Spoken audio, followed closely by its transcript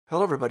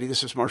Hello, everybody.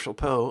 This is Marshall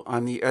Poe.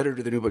 I'm the editor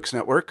of the New Books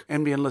Network.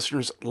 NBN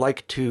listeners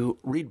like to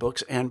read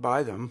books and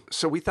buy them.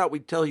 So we thought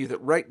we'd tell you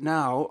that right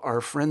now, our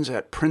friends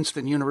at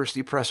Princeton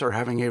University Press are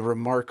having a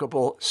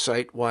remarkable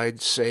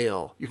site-wide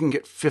sale. You can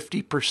get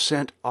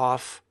 50%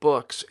 off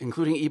books,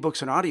 including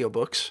ebooks and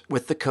audiobooks,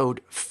 with the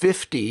code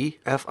 50,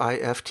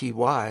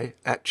 F-I-F-T-Y,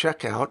 at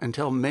checkout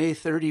until May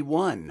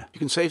 31. You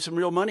can save some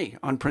real money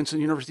on Princeton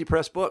University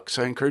Press books.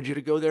 I encourage you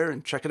to go there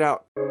and check it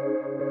out.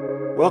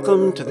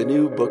 Welcome to the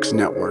New Books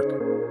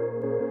Network.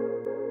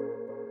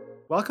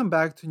 Welcome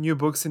back to New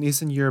Books in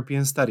Eastern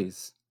European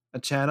Studies, a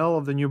channel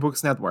of the New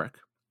Books Network.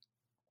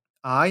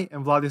 I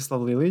am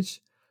Vladislav Lilic,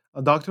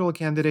 a doctoral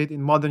candidate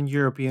in modern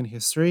European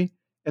history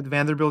at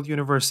Vanderbilt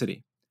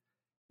University.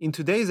 In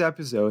today's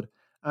episode,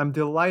 I'm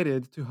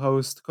delighted to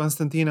host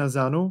Constantina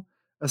Zanu,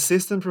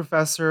 assistant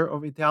professor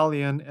of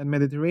Italian and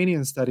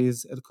Mediterranean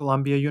studies at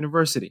Columbia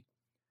University.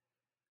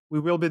 We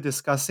will be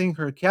discussing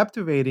her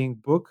captivating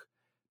book,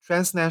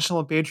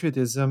 Transnational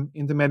Patriotism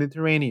in the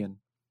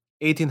Mediterranean,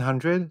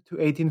 1800 to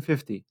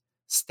 1850,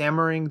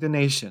 Stammering the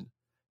Nation,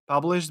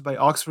 published by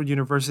Oxford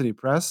University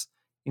Press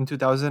in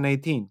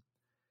 2018.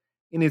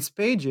 In its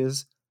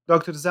pages,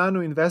 Dr.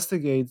 Zanu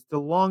investigates the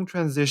long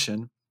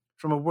transition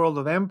from a world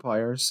of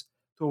empires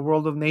to a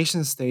world of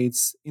nation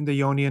states in the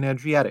Ionian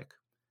Adriatic.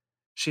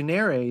 She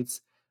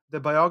narrates the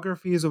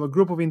biographies of a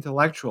group of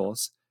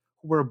intellectuals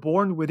who were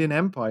born within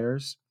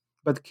empires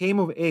but came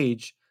of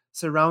age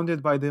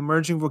surrounded by the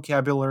emerging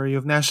vocabulary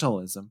of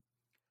nationalism.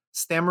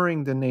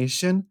 Stammering the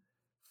Nation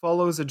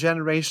follows a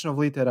generation of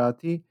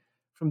literati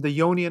from the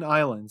Ionian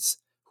Islands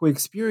who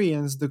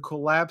experienced the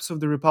collapse of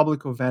the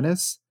Republic of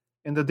Venice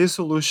and the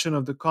dissolution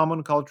of the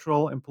common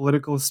cultural and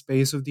political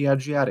space of the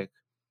Adriatic,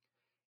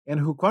 and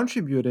who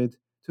contributed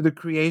to the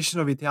creation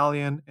of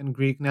Italian and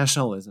Greek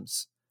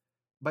nationalisms.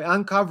 By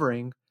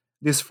uncovering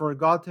this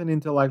forgotten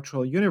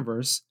intellectual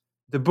universe,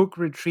 the book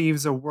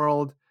retrieves a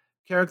world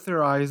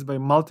characterized by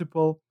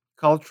multiple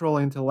cultural,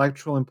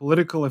 intellectual, and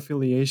political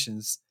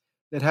affiliations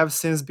that have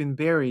since been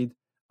buried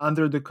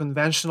under the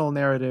conventional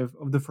narrative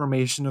of the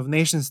formation of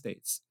nation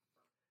states.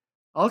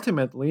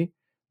 Ultimately,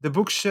 the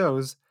book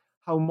shows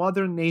how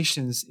modern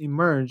nations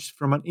emerged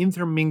from an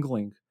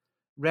intermingling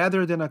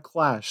rather than a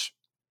clash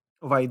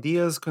of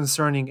ideas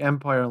concerning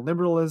empire and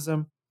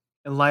liberalism,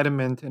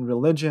 enlightenment and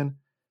religion,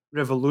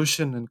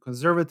 revolution and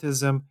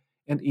conservatism,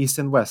 and East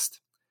and West.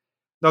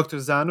 Dr.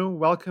 Zanu,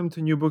 welcome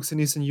to New Books in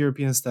Eastern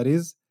European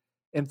Studies,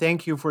 and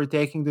thank you for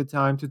taking the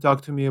time to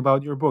talk to me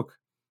about your book.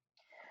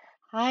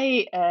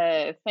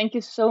 Hi, thank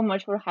you so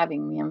much for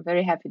having me. I'm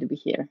very happy to be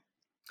here.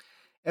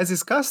 As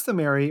is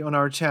customary on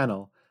our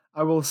channel,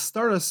 I will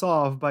start us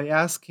off by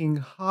asking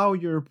how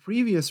your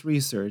previous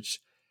research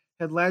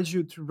had led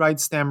you to write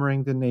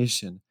Stammering the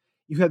Nation.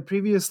 You had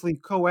previously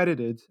co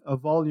edited a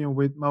volume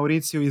with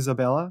Maurizio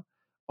Isabella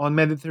on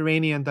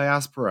Mediterranean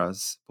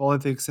diasporas,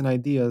 politics, and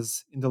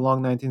ideas in the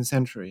long 19th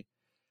century.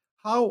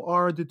 How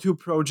are the two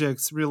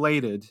projects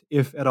related,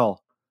 if at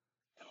all?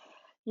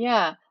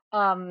 Yeah,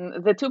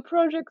 the two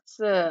projects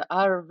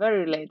are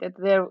very related.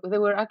 They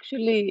were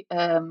actually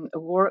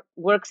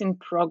works in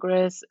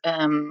progress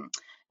and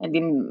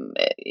in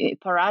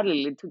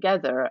parallelly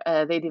together.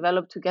 They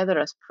developed together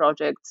as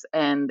projects,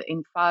 and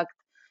in fact,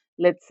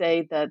 let's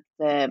say that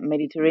the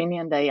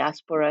Mediterranean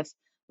diasporas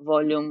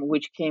volume,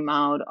 which came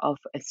out of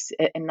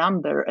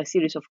a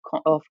series of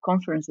of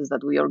conferences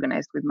that we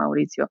organized with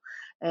Maurizio.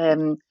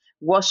 Um,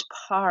 was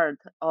part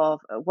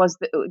of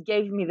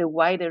gave me the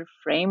wider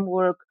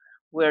framework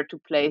where to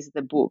place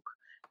the book.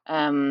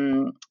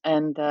 And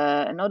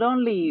not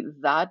only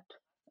that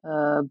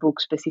book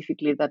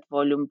specifically, that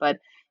volume, but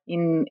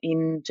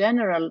in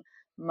general,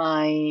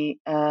 my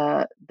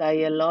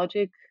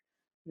dialogic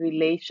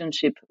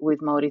relationship with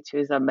Maurizio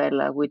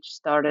Isabella, which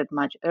started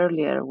much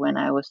earlier when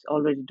I was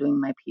already doing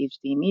my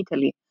PhD in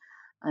Italy,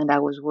 and I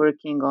was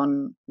working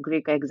on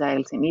Greek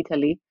exiles in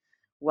Italy,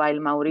 while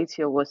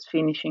Maurizio was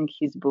finishing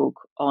his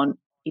book on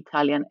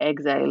Italian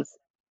exiles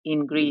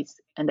in Greece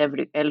and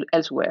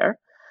elsewhere.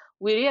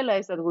 We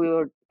realized that we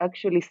were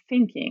actually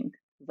thinking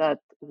that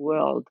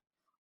world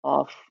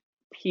of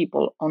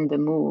people on the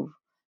move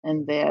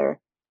and their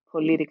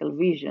political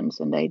visions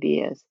and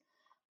ideas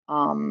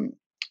um,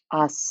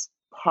 as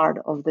part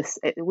of this.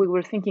 We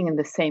were thinking in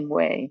the same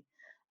way.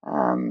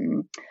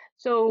 Um,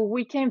 so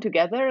we came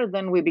together,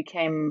 then we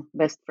became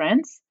best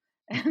friends,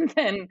 and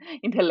then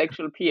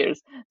intellectual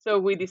peers. So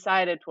we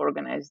decided to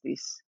organize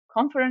these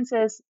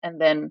conferences, and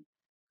then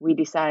we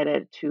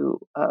decided to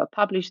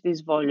publish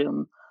this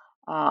volume,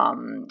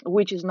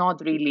 which is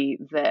not really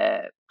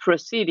the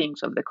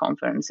proceedings of the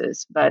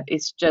conferences, but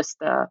it's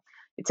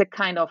a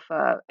kind of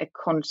a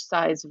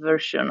concise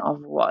version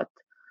of what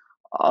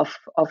of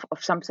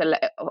some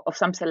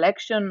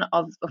selection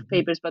of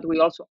papers, but we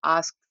also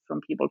asked from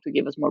people to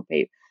give us more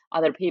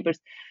other papers.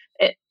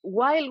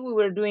 While we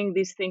were doing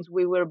these things,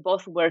 we were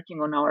both working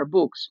on our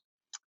books.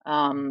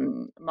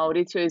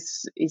 Maurizio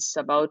is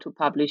about to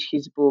publish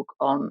his book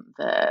on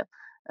the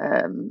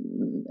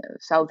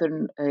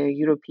Southern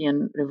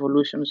European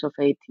revolutions of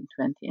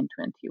 1820 and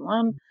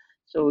 21.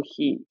 So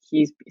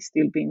he's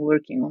still been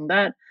working on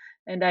that,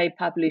 and I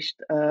published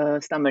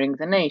Stammering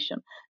the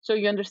Nation. So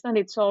you understand,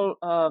 it's all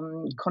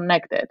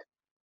connected.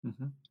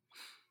 Mm-hmm.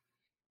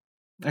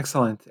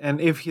 Excellent.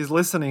 And if he's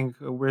listening,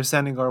 we're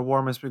sending our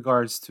warmest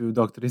regards to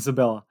Dr.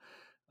 Isabella.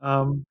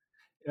 Um,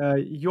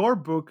 your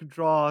book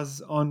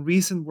draws on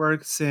recent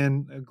works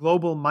in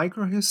global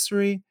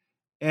microhistory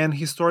and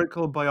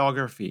historical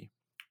biography,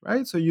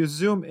 right? So you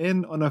zoom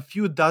in on a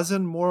few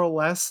dozen more or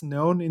less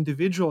known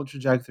individual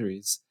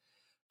trajectories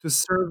to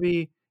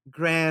survey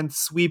grand,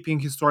 sweeping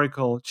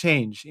historical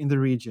change in the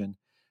region.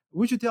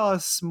 Would you tell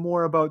us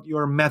more about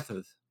your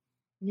method?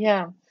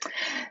 Yeah,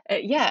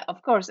 yeah,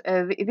 of course.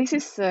 This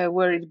is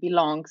where it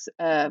belongs.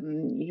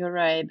 You're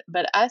right.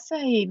 But as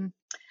I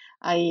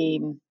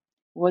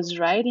was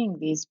writing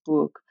this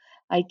book,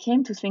 I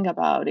came to think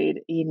about it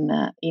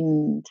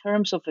in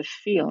terms of a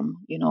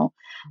film.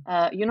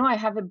 I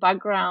have a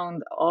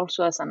background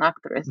also as an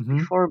actress. Mm-hmm.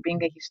 Before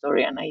being a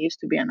historian, I used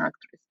to be an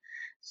actress.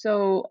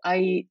 So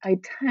I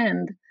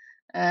tend,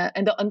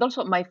 and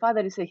also my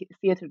father is a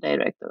theater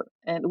director,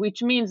 and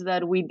which means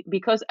that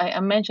because I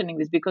am mentioning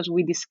this because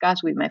we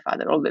discuss with my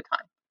father all the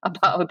time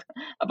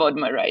about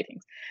my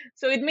writings.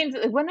 So it means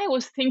that when I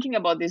was thinking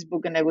about this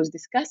book and I was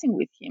discussing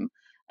with him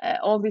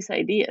all these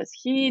ideas,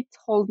 he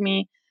told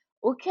me,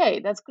 okay,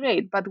 that's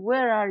great, but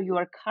where are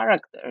your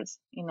characters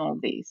in all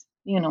this?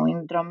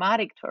 In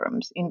dramatic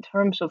terms, in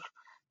terms of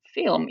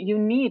film, you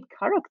need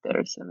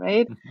characters,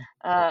 right? Mm-hmm.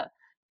 Uh,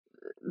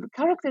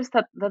 Characters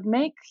that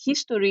make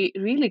history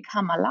really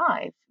come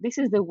alive. This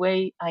is the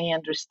way I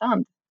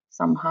understand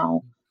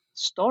somehow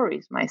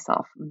stories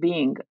myself,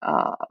 being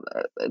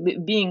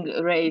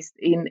raised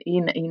in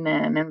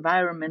an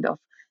environment of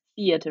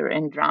theater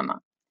and drama.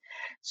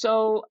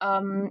 So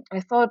I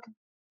thought,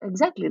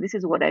 exactly, this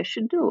is what I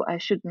should do. I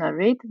should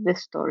narrate the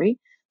story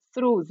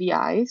through the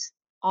eyes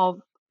of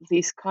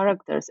these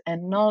characters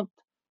and not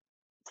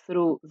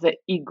through the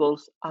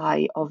eagle's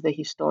eye of the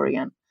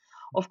historian.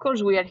 Of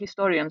course, we are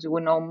historians.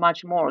 We know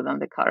much more than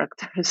the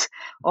characters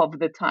of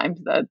the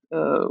times that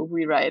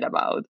we write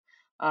about,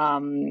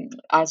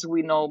 as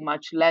we know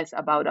much less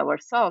about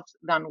ourselves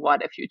than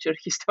what a future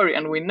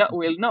historian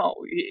will know.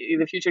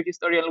 The future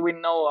historian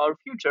will know our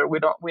future. We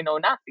know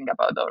nothing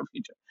about our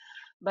future.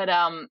 But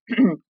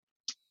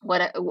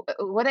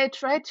what I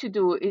try to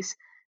do is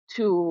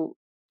to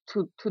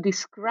to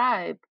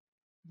describe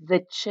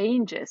the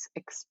changes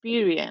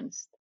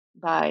experienced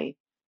by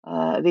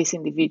these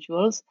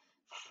individuals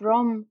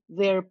from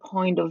their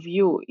point of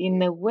view.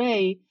 In a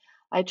way,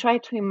 I try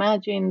to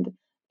imagine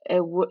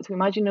a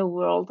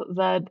world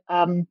that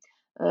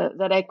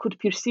I could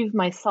perceive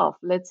myself.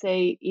 Let's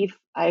say if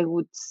I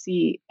would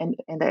see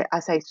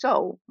as I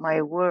saw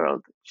my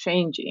world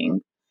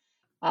changing,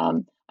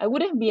 I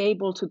wouldn't be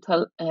able to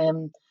tell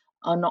an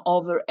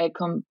over a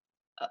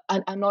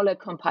an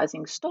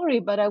all-encompassing story,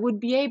 but I would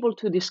be able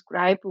to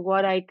describe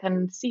what I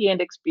can see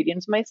and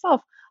experience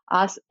myself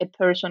as a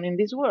person in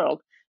this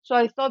world. So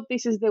I thought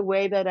this is the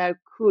way that I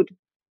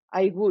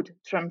would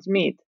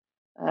transmit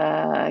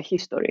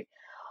history.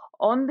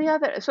 On the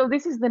other, so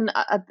this is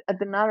at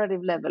the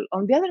narrative level.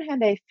 On the other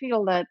hand, I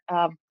feel that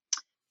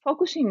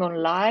focusing on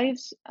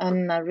lives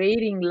and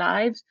narrating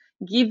lives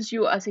gives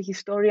you, as a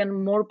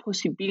historian, more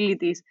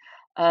possibilities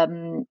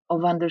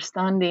of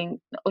understanding,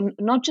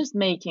 not just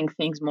making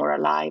things more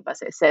alive,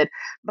 as I said,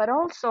 but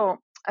also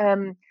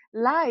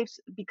lives,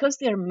 because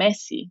they're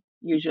messy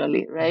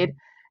usually, right?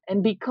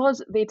 And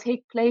because they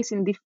take place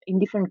in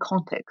different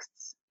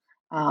contexts.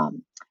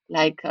 Um,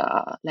 like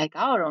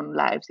our own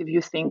lives, if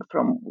you think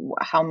from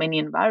how many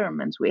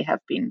environments we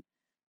have been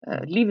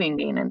living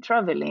in and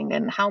traveling,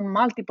 and how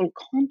multiple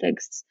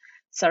contexts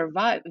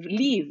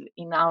live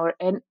in our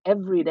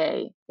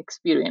everyday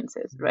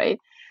experiences, right?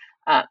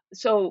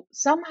 So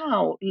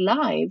somehow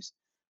lives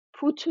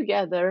put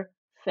together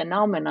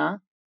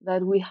phenomena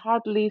that we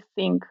hardly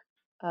think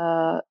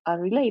are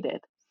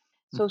related.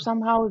 So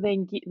somehow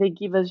they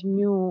give us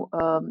new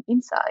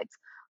insights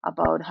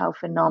about how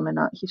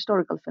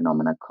historical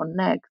phenomena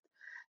connect,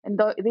 and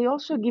they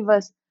also give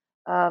us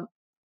uh,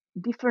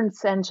 different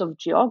sense of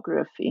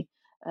geography,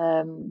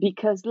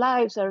 because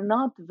lives are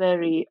not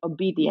very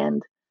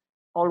obedient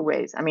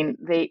always. I mean,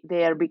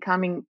 they are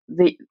becoming,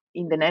 they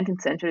in the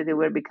 19th century they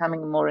were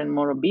becoming more and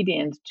more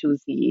obedient to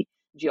the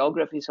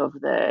geographies of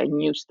the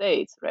new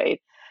states,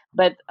 right?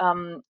 But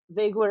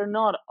they were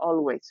not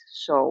always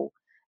so,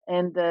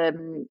 and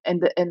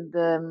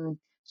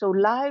so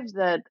lives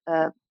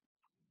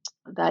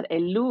that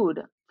elude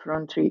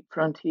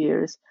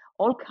frontiers,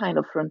 all kind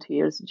of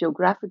frontiers,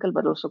 geographical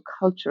but also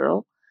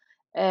cultural,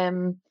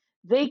 um,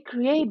 they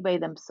create by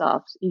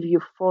themselves, if you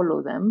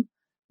follow them,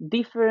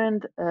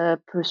 different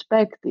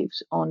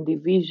perspectives on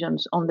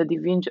divisions of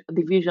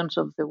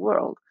the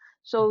world.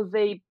 So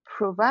they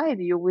provide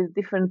you with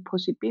different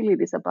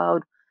possibilities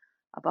about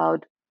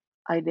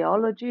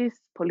ideologies,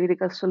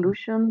 political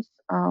solutions,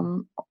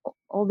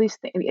 all these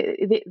things.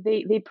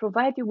 They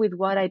provide you with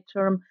what I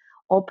term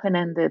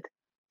open-ended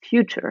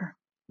future.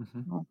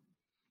 Mm-hmm.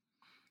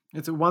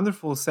 It's a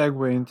wonderful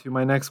segue into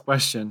my next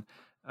question.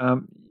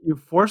 You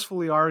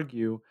forcefully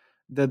argue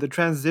that the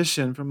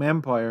transition from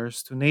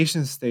empires to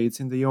nation states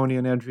in the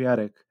Ionian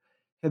Adriatic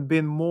had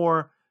been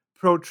more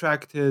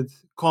protracted,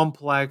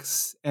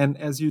 complex, and,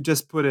 as you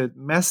just put it,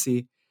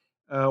 messy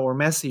or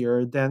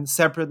messier than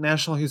separate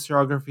national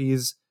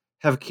historiographies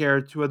have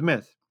cared to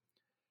admit.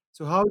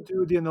 So, how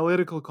do the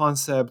analytical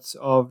concepts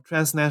of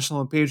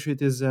transnational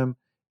patriotism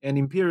and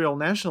imperial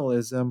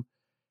nationalism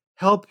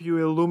help you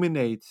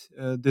illuminate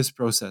this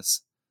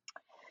process?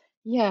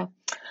 Yeah.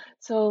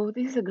 So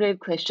this is a great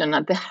question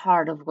at the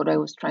heart of what I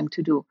was trying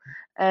to do.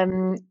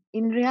 In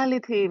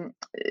reality,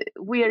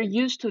 we are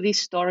used to this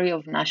story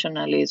of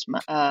nationalism,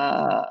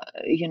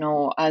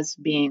 as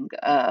being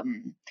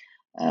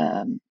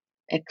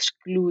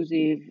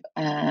exclusive,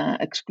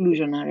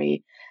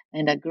 exclusionary,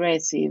 and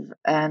aggressive,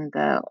 and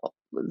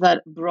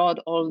that brought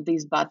all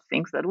these bad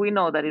things that we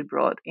know that it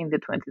brought in the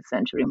 20th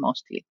century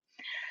mostly.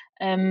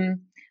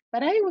 Um,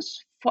 but I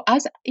was,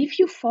 as if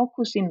you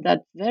focus in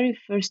that very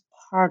first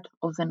part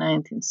of the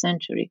 19th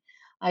century,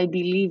 I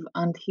believe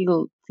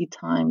until the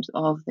times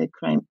of the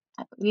crime,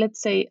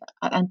 let's say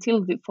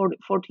until the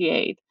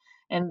 48,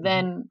 and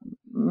then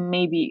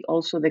maybe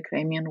also the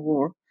Crimean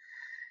War.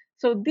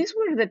 So these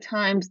were the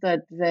times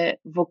that the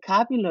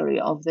vocabulary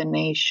of the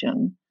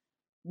nation,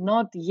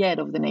 not yet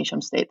of the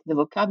nation state, the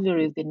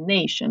vocabulary of the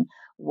nation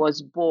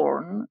was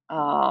born,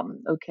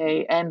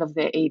 end of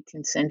the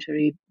 18th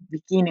century,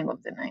 beginning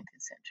of the 19th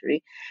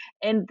century.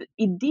 And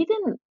it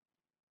didn't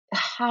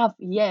have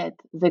yet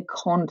the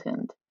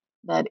content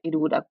that it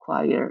would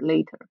acquire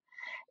later.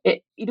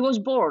 It was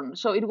born.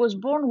 So it was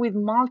born with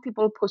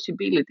multiple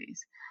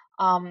possibilities,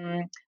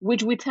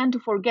 which we tend to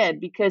forget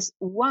because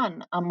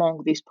one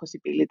among these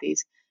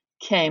possibilities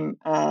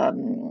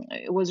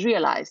was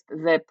realized,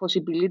 the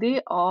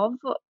possibility of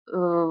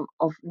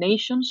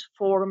nations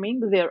forming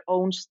their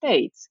own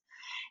states.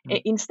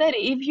 Instead,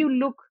 if you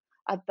look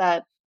at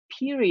that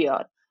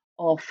period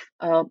of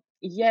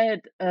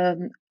yet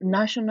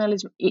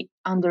nationalism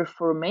under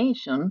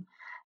formation,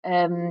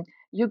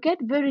 you get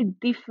very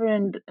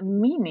different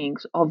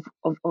meanings of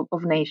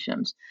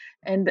nations.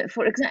 And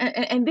for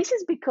example, and this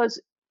is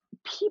because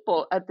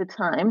people at the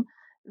time,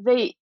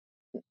 they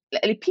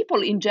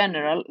people in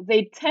general,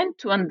 they tend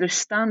to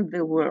understand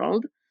the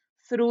world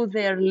through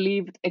their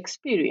lived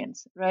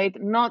experience, right?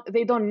 Not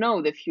they don't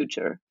know the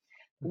future.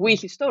 We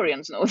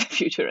historians know the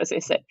future, as I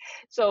said.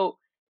 So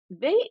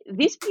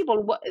these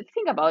people,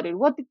 think about it.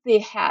 What did they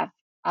have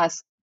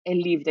as a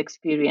lived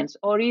experience,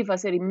 or even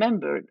as a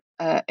remembered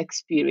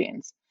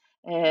experience?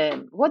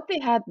 What they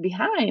had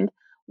behind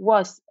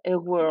was a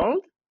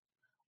world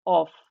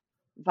of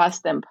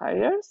vast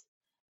empires,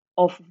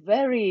 of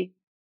very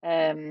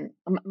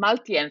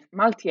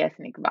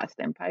multi-ethnic vast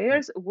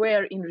empires,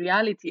 where in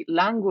reality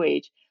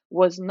language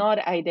was not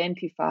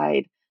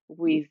identified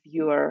with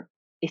your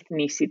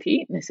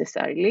ethnicity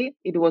necessarily.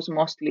 It was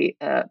mostly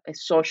a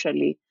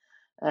social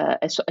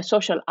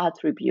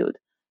attribute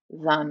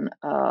than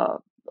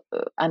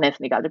an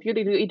ethnic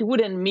attribute. It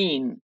wouldn't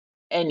mean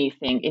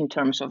anything in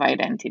terms of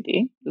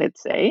identity,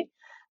 let's say.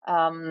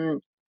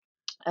 Um,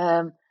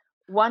 um,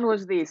 One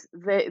was this: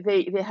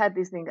 they had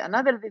this thing.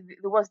 Another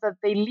was that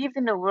they lived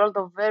in a world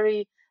of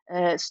very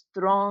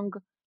strong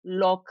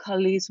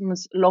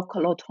localisms,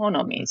 local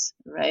autonomies,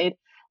 right?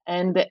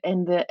 And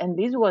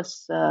this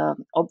was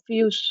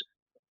obvious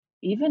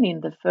even in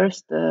the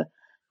first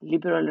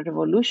liberal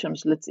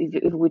revolutions.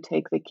 If we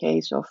take the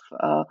case of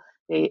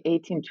the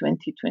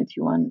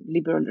 1820-21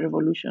 liberal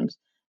revolutions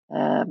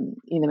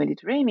in the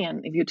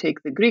Mediterranean, if you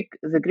take the Greek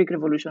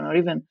Revolution, or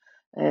even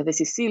the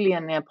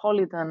Sicilian,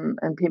 Neapolitan,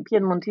 and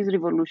Piedmontese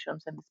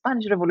revolutions and the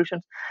Spanish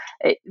revolutions,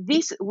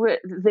 these were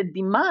the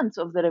demands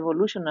of the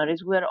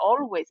revolutionaries. Were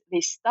always, they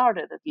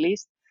started at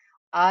least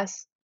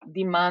as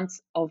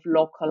demands of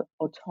local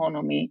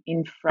autonomy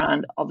in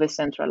front of a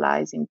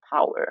centralizing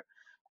power.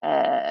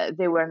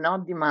 They were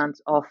not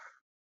demands of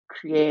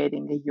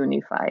creating a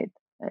unified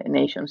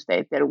nation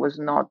state. There was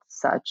not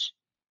such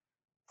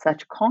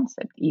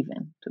concept,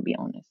 even, to be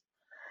honest.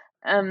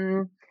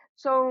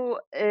 So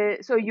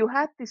you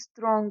had this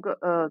strong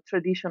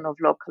tradition of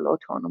local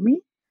autonomy,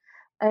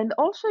 and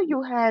also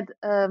you had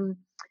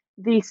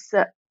this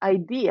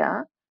idea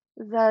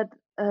that,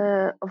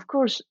 of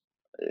course,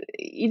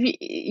 if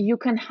you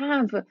can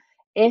have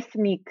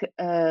ethnic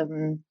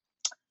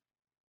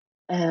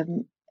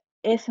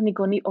ethnic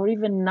or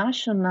even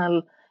national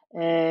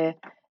uh,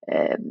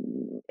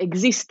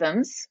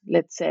 existence,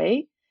 let's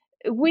say,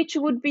 which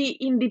would be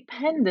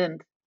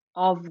independent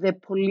of the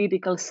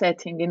political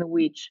setting in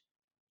which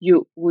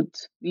you would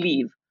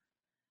live.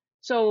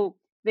 So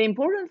the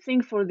important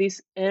thing for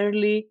these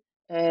early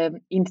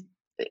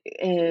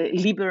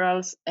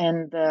liberals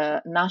and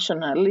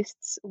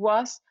nationalists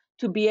was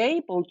to be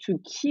able to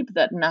keep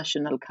that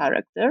national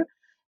character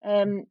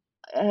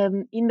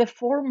in the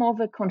form of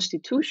a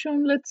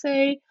constitution, let's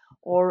say,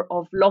 or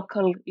of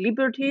local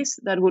liberties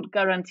that would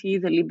guarantee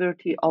the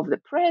liberty of the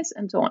press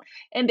and so on.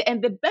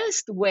 And the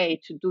best way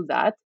to do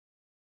that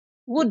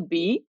would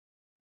be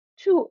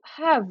to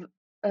have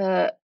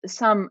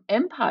some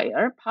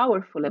empire,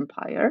 powerful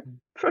empire,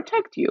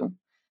 protect you.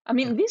 I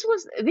mean, this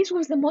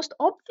was the most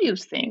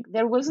obvious thing.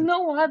 There was no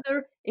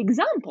other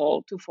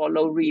example to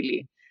follow,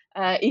 really,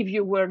 if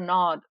you were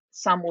not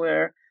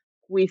somewhere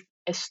with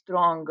a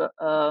strong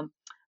um,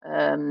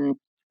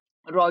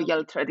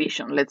 royal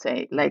tradition, let's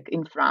say, like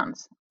in France.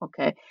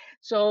 Okay,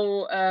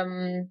 so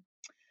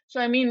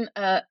I mean,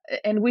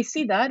 and we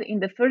see that in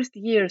the first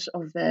years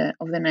of the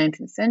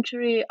 19th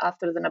century,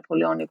 after the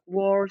Napoleonic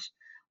Wars,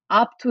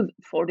 up to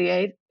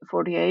 48,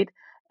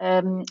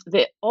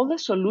 all the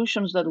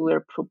solutions that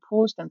were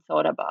proposed and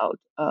thought about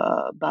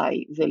by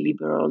the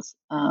liberals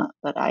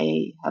that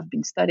I have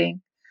been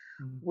studying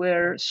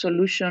were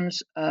solutions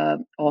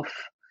of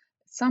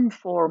some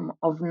form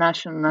of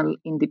national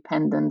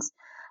independence,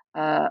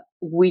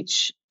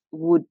 which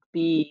would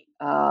be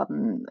a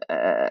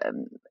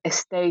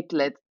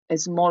statelet, a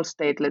small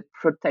statelet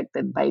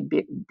protected by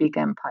big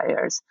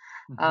empires.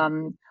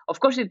 Of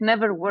course, it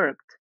never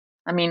worked.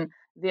 I mean,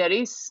 there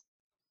is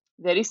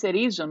a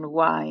reason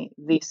why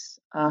this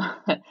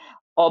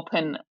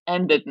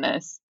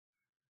open-endedness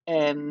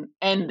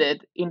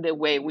ended in the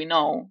way we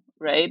know,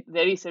 right?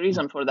 There is a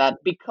reason for that,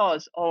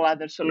 because all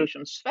other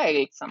solutions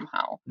failed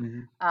somehow.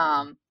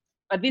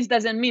 But this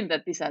doesn't mean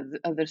that these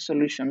other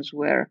solutions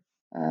were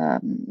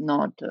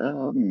not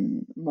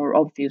more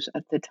obvious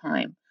at the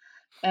time.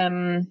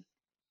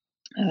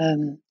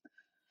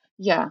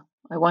 Yeah,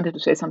 I wanted to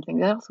say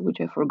something else,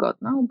 which I forgot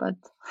now, but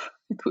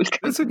it will come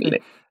That's to me okay.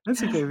 later.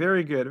 That's okay.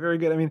 Very good. Very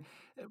good. I mean,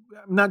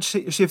 I'm not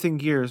shifting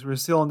gears. We're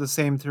still on the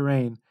same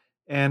terrain.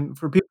 And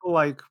for people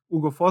like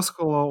Ugo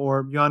Foscolo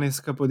or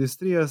Ioannis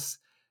Kapodistrias,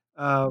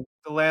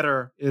 the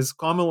latter is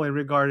commonly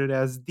regarded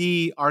as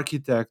the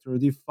architect or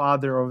the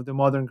father of the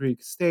modern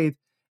Greek state.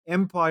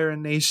 Empire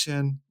and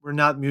nation were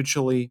not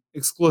mutually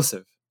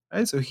exclusive,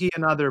 right? So he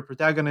and other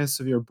protagonists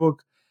of your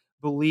book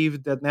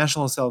believed that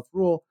national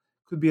self-rule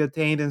could be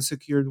attained and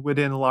secured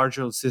within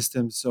larger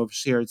systems of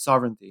shared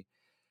sovereignty.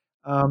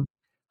 Um,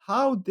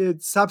 how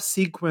did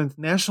subsequent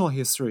national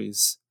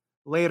histories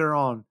later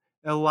on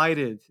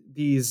elided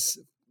this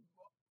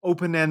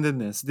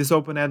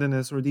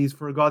open-endedness or these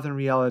forgotten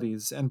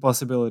realities and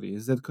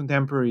possibilities that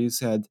contemporaries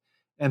had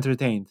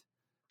entertained?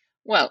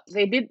 Well,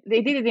 they did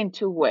it in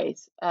two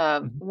ways.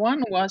 Mhm.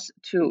 One was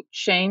to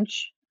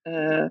change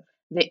the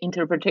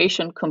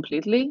interpretation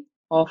completely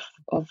of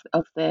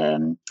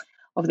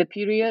the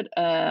period,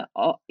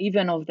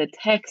 even of the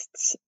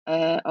texts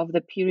of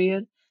the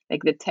period,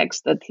 like the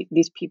text that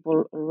these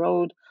people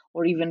wrote,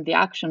 or even the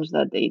actions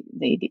that they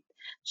did.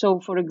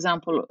 So, for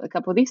example,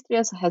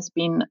 Capodistrias has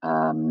been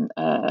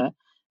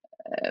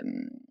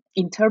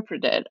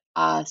interpreted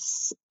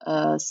as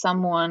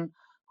someone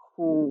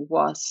who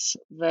was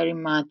very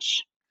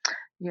much,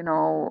 he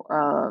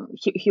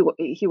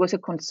was a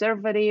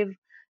conservative,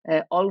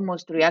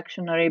 almost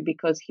reactionary,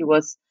 because he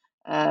was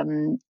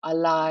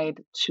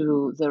allied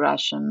to the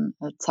Russian,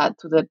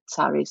 to the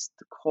Tsarist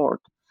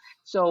court.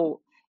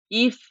 So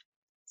if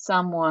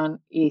someone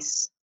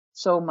is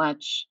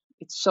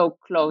it's so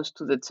close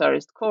to the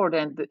Tsarist court,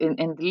 and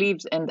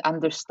lives and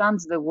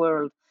understands the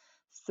world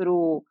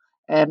through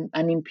an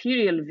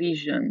imperial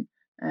vision,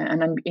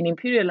 an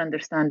imperial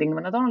understanding,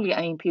 but not only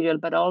an imperial,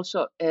 but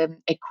also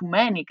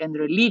ecumenic and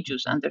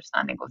religious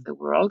understanding of the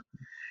world.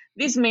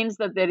 This means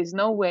that there is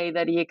no way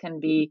that he can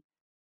be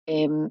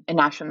a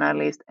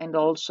nationalist and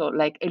also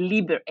like a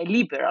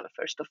liberal,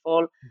 first of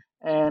all,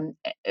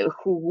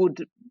 who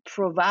would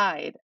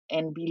provide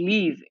and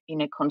believe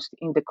in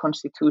in the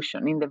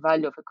constitution, in the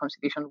value of a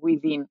constitution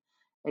within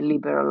a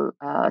liberal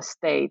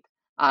state,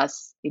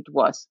 as it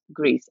was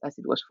Greece, as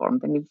it was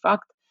formed. And in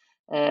fact,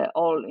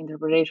 all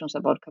interpretations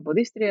about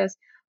Capodistrias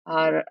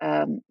are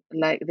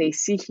like they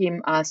see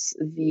him as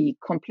the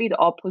complete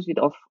opposite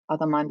of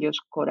Adamantios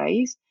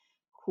Korais,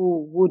 who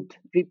would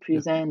Yeah.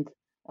 represent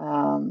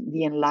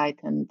the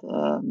enlightened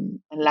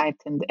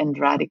and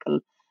radical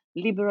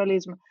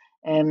liberalism.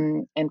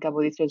 And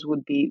Capodistrias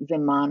would be the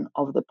man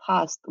of the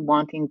past,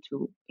 wanting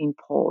to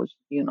impose,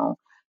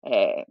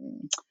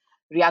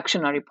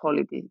 reactionary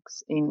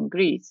politics in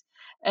Greece.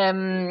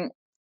 And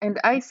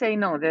I say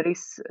no. There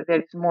is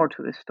more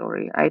to the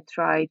story. I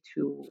try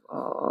to,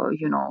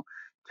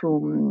 to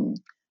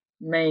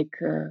make.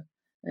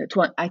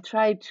 I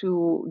try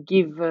to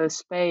give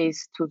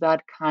space to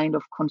that kind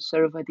of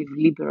conservative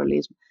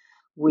liberalism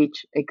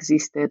which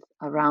existed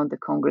around the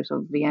Congress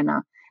of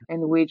Vienna,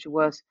 and which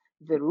was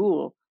the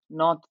rule,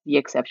 not the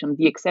exception.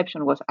 The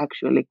exception was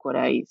actually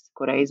Korais.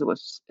 Korais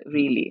was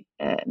really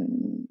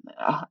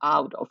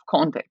out of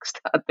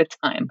context at the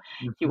time.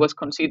 He Mhm. was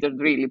considered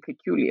really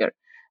peculiar.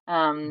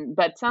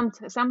 But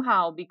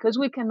somehow, because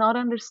we cannot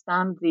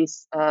understand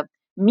this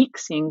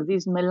mixing,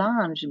 this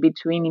melange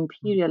between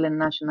imperial and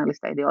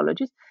nationalist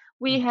ideologies,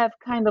 we have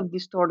kind of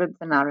distorted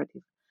the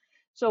narrative.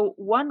 So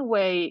one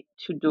way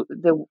to do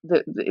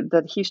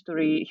that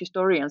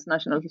historians,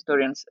 national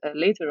historians,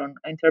 later on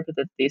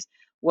interpreted this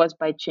was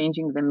by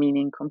changing the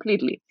meaning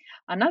completely.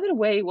 Another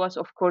way was,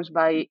 of course,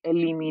 by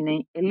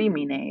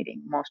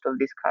eliminating most of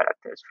these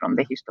characters from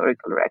the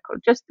historical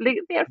record. Just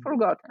they are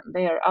forgotten;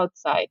 they are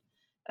outside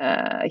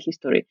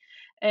history,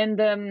 and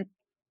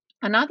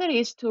Another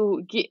is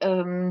to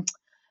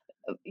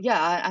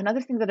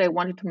another thing that I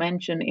wanted to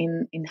mention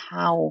in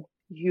how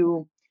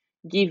you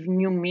give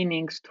new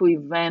meanings to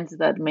events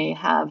that may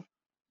have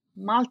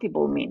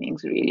multiple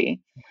meanings,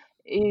 really.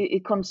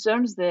 It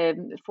concerns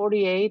the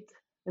 48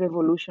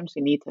 revolutions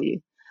in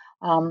Italy.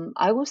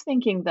 I was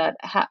thinking that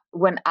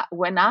when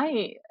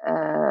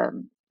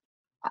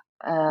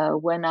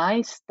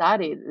I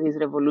studied these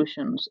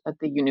revolutions at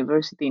the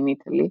university in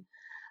Italy,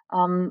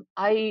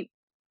 I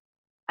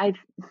I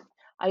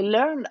I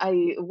learned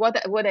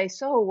what I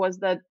saw was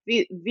that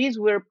these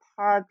were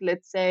part,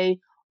 let's say,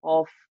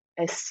 of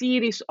a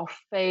series of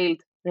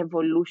failed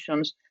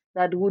revolutions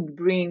that would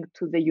bring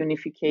to the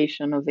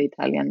unification of the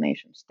Italian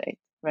nation state,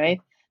 right?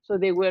 So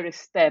they were a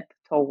step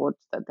towards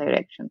that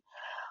direction.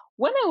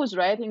 When I was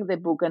writing the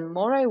book, and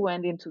more I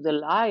went into the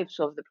lives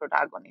of the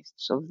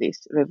protagonists of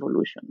these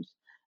revolutions,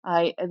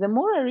 the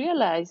more I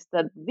realized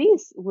that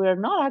these were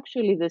not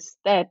actually the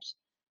steps,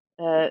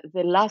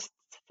 the last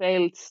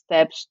failed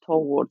steps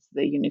towards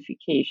the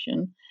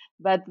unification,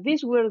 but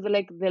these were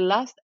the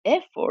last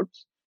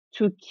efforts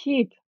to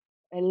keep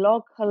a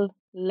local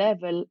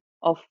level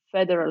of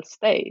federal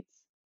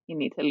states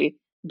in Italy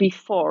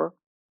before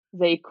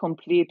they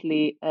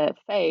completely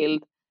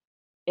failed,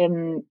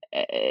 and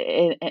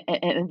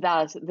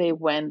thus they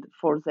went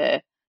for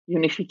the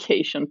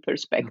unification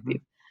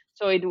perspective.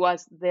 So it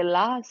was the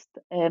last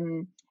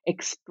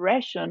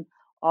expression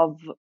of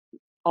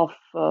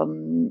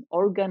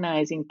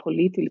organizing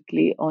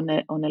politically on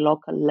a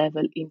local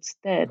level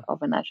instead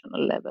of a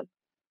national level.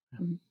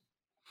 Mhm.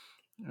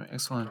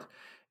 Excellent.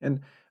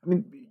 And I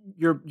mean,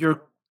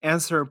 your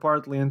answer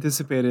partly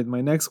anticipated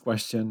my next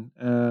question,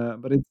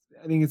 but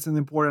I think it's an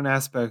important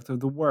aspect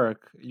of the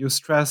work. You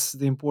stress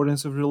the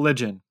importance of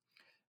religion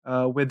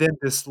within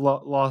this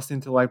lost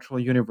intellectual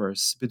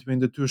universe between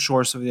the two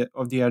shores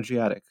of the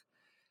Adriatic.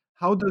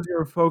 How does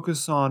your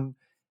focus on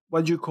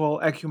what you call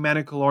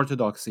ecumenical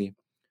orthodoxy,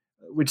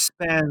 which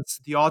spans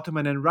the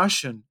Ottoman and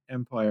Russian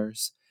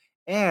empires,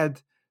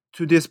 add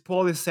to this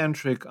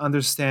polycentric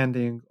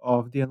understanding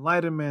of the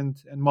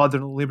Enlightenment and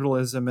modern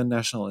liberalism and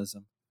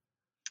nationalism?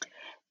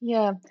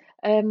 Yeah.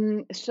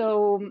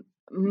 So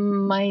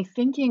my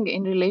thinking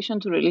in relation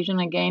to religion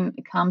again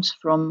comes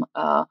from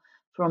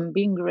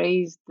being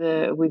raised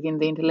within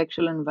the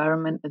intellectual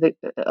environment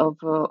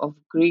of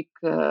Greek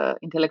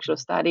intellectual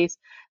studies.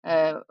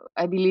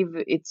 I believe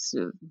it's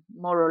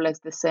more or less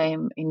the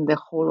same in the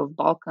whole of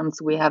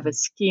Balkans. We have a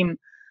scheme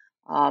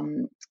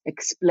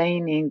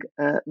explaining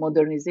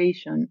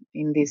modernization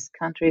in these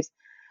countries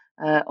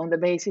on the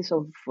basis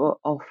of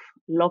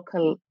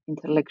local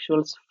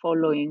intellectuals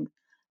following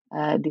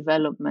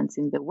developments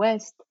in the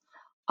West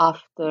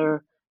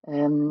after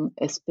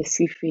a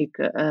specific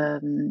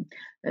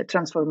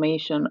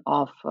transformation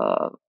of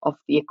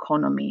the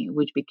economy,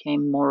 which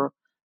became more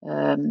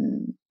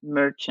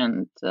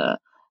merchant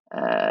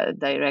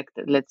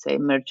directed, let's say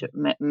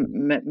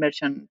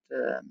merchant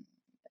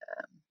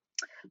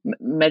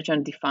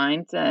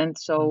defined. And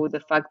so the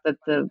fact that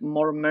the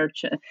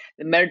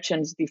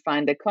merchants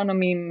defined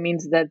economy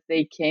means that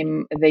they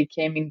came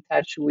in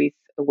touch with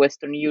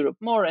Western Europe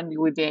more and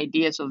with the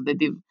ideas of the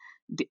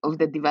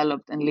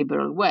developed and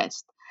liberal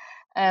West.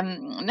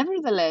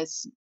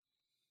 Nevertheless,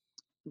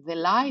 the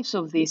lives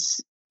of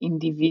these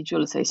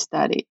individuals I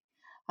studied,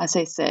 as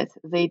I said,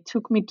 they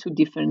took me to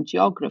different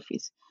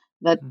geographies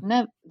that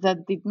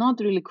that did not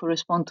really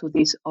correspond to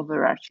this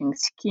overarching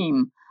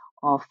scheme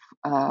of,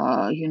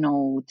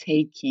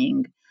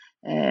 taking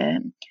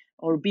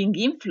or being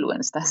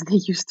influenced, as they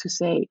used to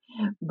say,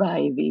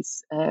 by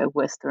these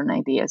Western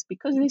ideas,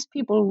 because these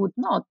people would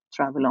not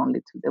travel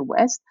only to the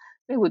West.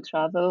 They would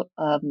travel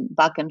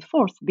back and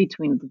forth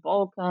between the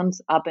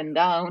Balkans, up and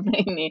down,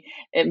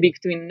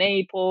 between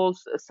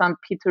Naples, St.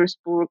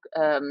 Petersburg.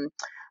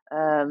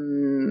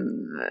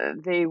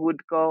 They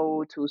would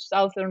go to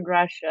southern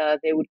Russia.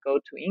 They would go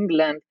to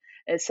England.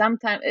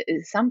 Sometimes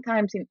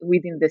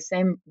within the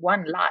same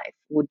one life,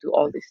 would do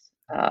all these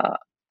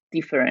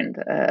different,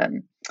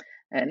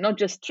 not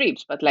just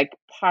trips, but like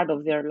part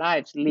of their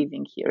lives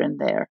living here and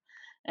there.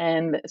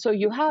 And so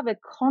you have uh,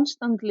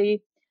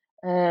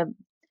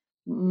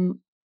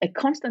 a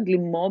constantly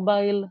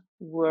mobile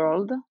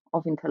world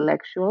of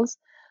intellectuals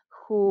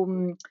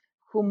who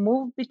who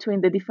move between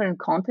the different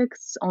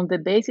contexts on the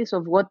basis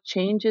of what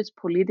changes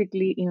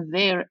politically in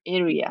their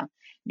area.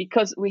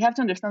 Because we have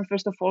to understand,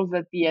 first of all,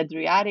 that the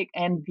Adriatic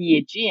and the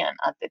Aegean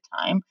at the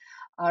time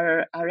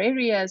are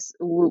areas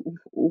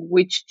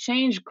which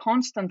change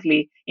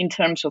constantly in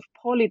terms of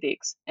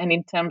politics and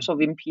in terms of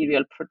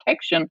imperial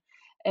protection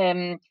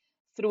um,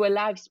 through a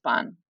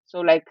lifespan.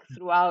 So, like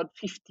throughout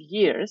 50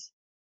 years,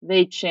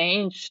 they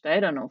changed, I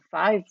don't know,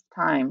 5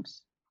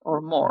 times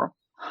or more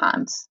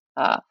hands,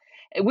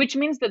 which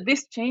means that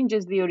this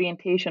changes the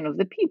orientation of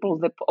the people,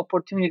 the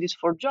opportunities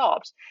for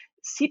jobs,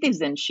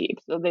 citizenship.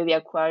 So they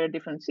acquire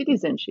different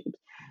citizenships.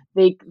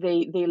 They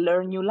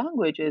learn new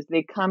languages.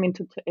 They come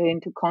into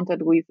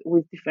contact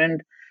with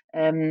different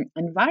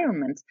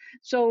environments.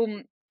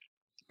 So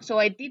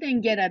I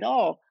didn't get at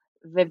all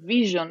the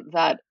vision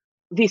that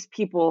these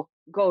people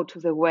go to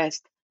the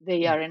West,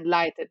 they are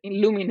enlightened,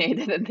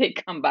 illuminated, and they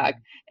come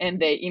back and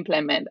they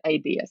implement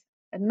ideas.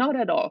 And not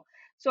at all.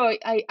 So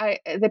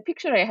the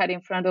picture I had in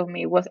front of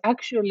me was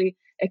actually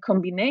a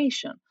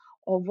combination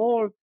of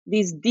all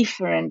these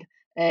different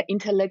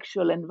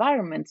intellectual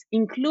environments,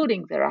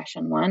 including the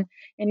Russian one,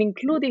 and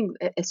including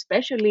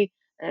especially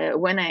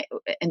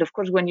and of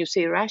course, when you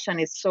say Russian,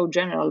 it's so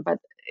general, but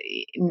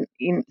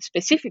in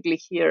specifically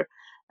here,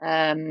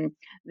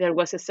 there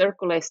was a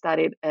circle I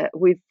studied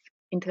with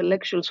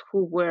intellectuals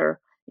who were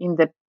in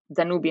the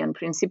Danubian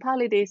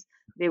principalities.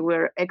 They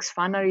were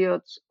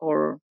ex-Phanariots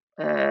or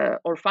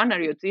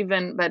Phanariots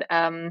even, but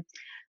and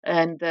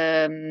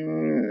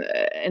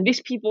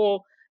these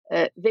people,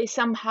 they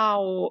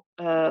somehow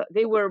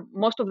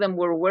most of them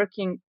were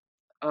working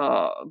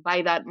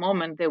by that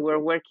moment. They were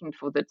working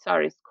for the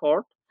Tsarist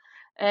court,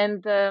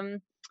 and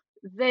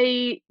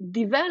they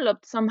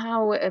developed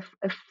somehow a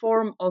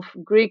form of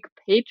Greek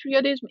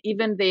patriotism,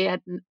 even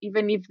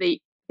if they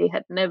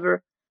had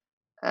never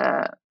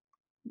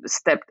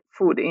stepped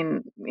foot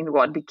in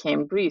what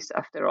became Greece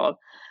after all.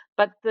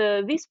 But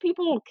these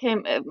people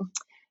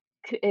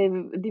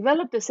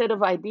developed a set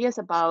of ideas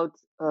about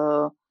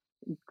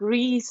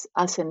Greece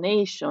as a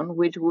nation,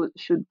 which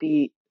should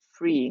be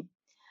free.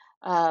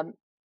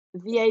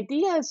 The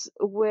ideas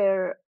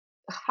were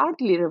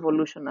hardly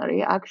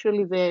revolutionary.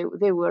 Actually,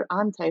 they were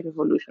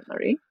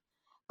anti-revolutionary,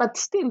 but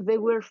still they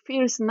were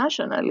fierce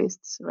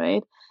nationalists,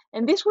 right?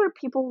 And these were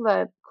people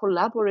that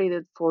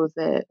collaborated for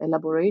the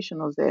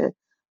elaboration of the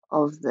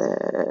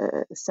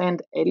the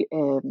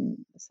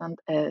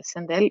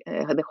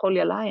Holy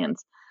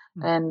Alliance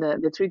and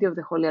the Treaty of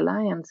the Holy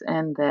Alliance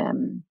and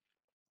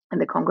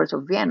the Congress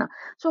of Vienna.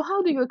 So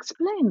how do you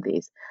explain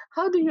this?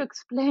 How do you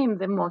explain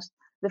the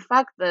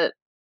fact that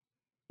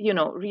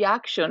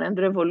reaction and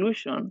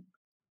revolution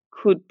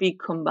could be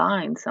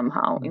combined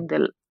somehow in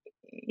the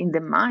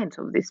minds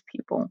of these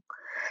people?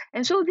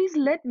 And so this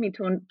led me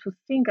to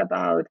think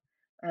about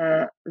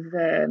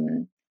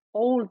the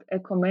old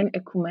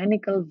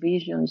ecumenical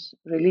visions,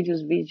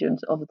 religious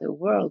visions of the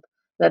world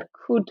that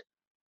could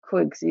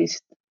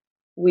coexist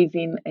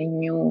within a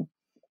new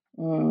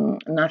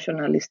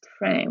nationalist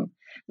frame.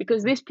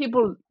 Because these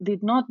people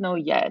did not know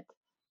yet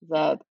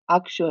that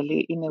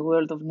actually in a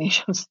world of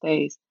nation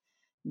states,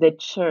 the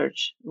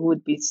church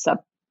would be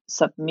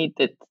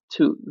submitted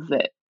to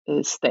the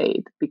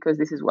state, because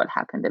this is what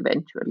happened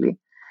eventually.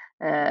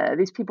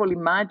 These people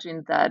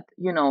imagined that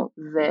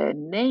the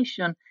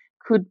nation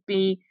could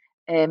be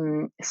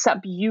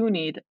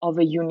subunit of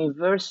a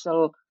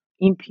universal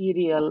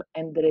imperial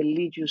and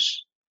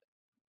religious,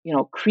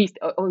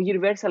 or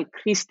universal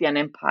Christian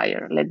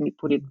empire. Let me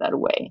put it that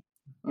way.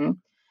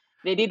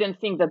 They didn't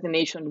think that the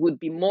nation would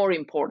be more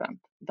important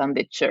than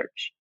the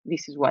church.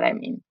 This is what I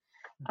mean.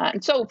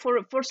 And so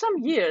for some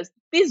years,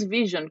 this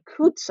vision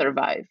could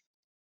survive.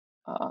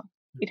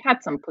 It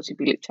had some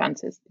possibility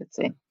chances, let's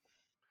say.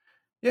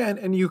 Yeah,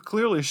 and you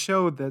clearly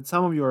showed that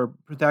some of your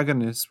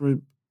protagonists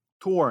were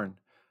torn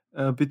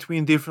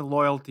between different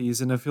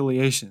loyalties and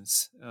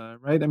affiliations,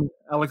 right? I mean,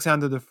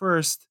 Alexander the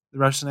First, the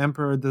Russian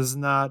emperor, does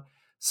not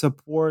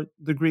support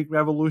the Greek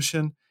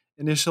Revolution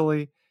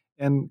initially,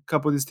 and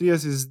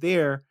Kapodistrias is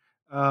there.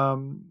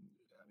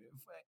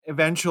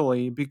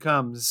 Eventually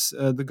becomes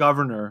the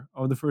governor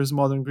of the first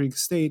modern Greek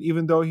state,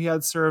 even though he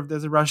had served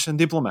as a Russian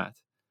diplomat,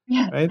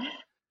 Yeah. right?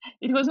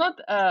 It was not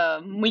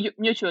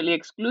mutually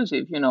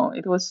exclusive.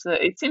 It was.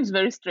 It seems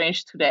very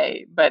strange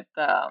today, but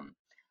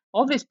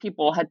all these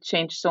people had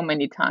changed so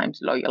many times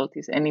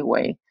loyalties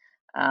anyway,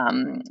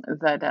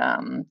 that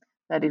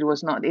it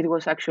was not. It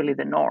was actually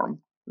the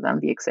norm than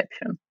the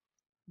exception.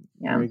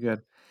 Yeah. Very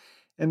good.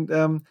 And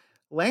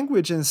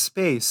language and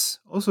space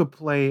also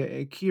play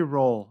a key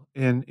role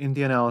in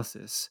the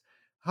analysis.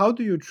 How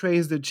do you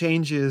trace the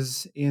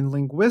changes in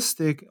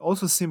linguistic,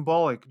 also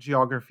symbolic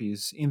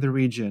geographies in the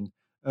region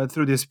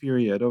through this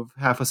period of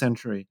half a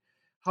century?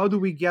 How do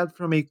we get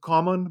from a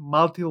common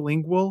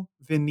multilingual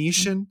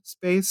Venetian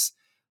space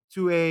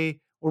to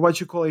or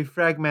what you call a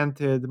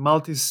fragmented,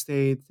 multi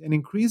state, and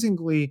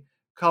increasingly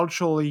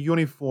culturally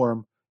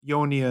uniform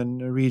Ionian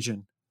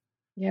region?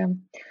 Yeah.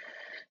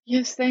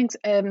 Yes, thanks.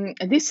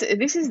 This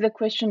is the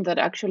question that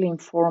actually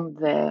informed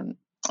the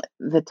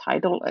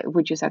title,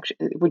 which is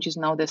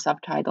now the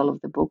subtitle of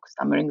the book,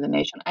 "Stammering the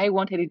Nation." I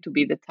wanted it to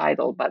be the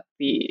title, but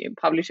the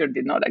publisher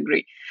did not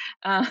agree.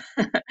 Uh,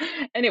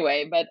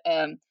 anyway, but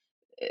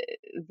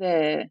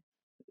the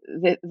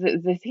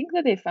the thing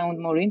that I found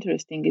more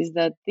interesting is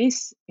that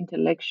these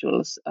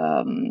intellectuals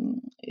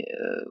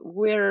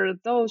were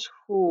those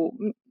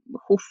who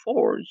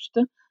forged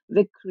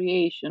the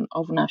creation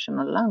of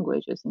national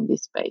languages in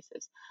these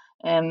spaces.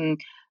 And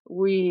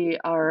we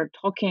are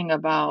talking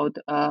about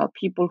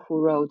people who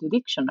wrote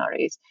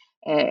dictionaries,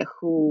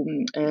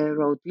 who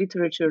wrote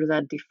literature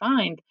that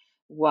defined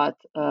what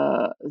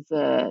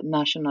the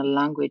national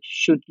language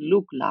should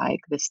look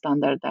like, the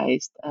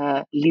standardized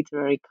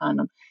literary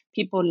canon.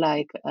 People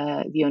like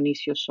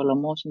Dionysios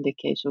Solomos in the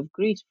case of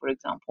Greece, for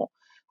example,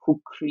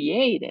 who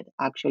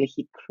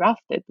he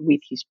crafted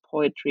with his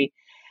poetry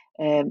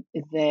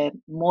the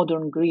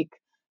modern Greek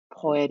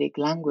poetic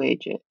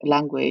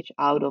language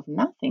out of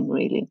nothing,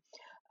 really.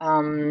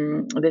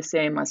 The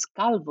same as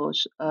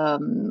Calvos,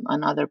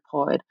 another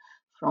poet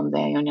from the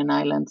Ionian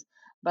Islands,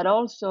 but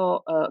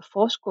also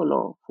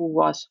Foscolo, who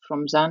was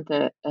from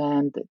Zante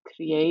and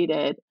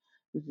created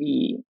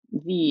the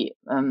the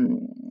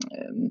um,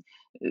 um,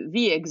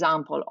 the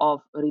example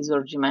of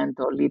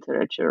Risorgimento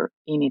literature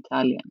in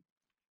Italian.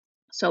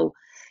 So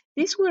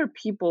these were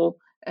people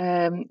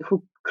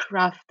who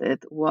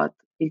crafted what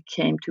it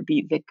came to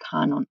be the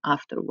canon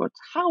afterwards.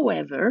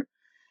 However,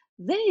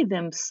 they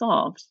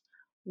themselves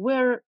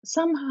were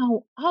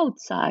somehow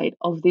outside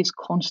of this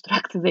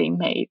construct they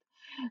made,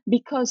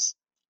 because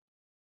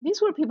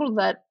these were people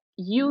that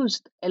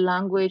used a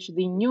language,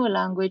 they knew a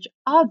language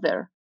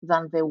other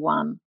than the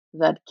one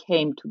that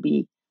came to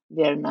be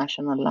their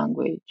national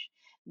language.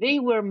 They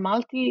were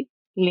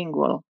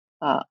multilingual,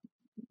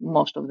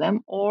 most of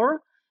them,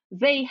 or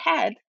they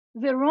had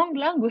the wrong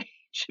language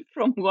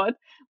from what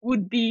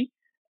would be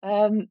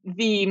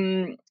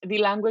the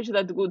language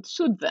that would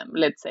suit them,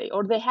 let's say,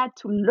 or they had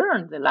to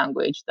learn the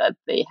language that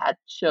they had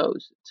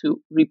chose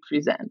to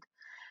represent.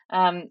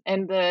 And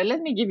let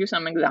me give you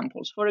some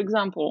examples. For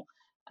example,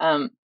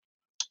 um,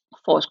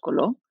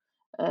 Foscolo,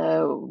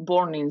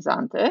 born in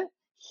Zante,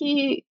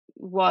 he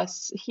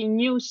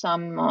knew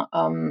some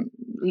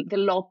the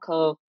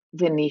local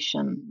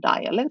Venetian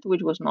dialect,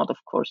 which was not, of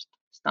course,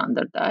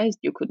 standardized.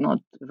 You could not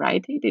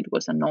write it; it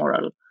was an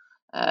oral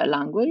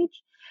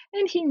language,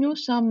 and he knew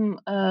some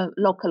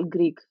local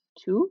Greek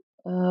too.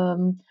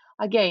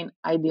 Again,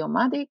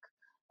 idiomatic,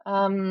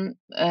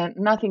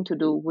 nothing to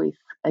do with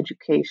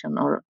education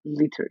or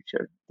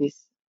literature.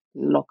 This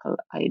local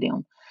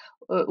idiom.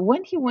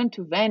 When he went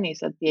to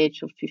Venice at the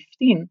age of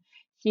 15,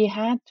 he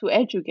had to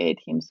educate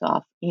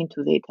himself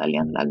into the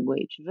Italian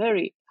language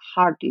very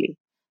hardly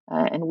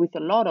and with a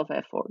lot of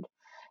effort.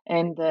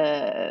 And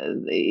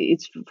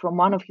it's from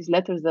one of his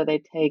letters that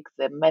I take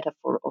the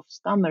metaphor of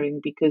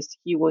stammering, because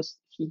he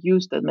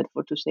used that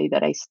metaphor to say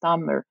that I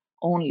stammer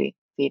only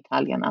the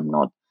Italian.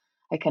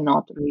 I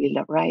cannot really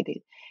write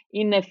it.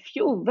 In a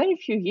very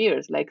few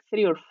years, like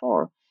 3 or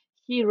 4,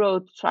 he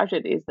wrote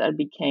tragedies that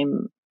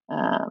became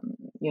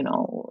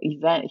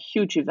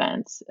huge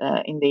events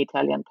in the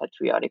Italian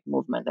patriotic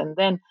movement. And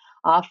then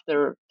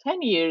after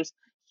 10 years,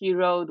 he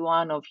wrote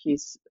one of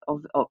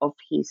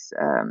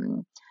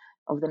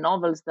the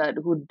novels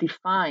that would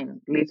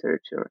define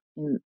literature,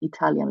 in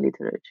Italian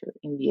literature,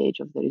 in the age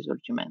of the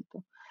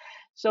Risorgimento.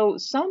 So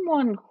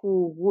someone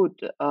who would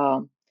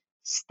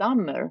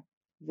stammer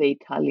the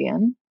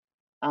Italian,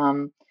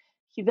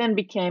 he then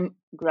became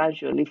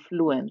gradually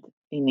fluent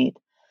in it.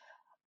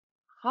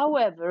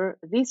 However,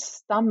 this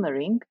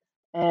stammering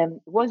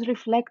was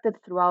reflected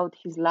throughout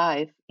his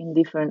life in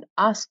different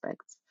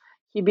aspects.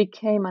 He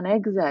became an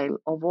exile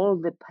of all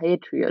the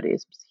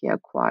patriotisms he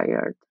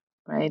acquired,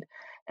 right?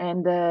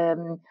 And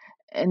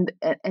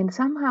and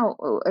somehow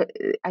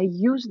I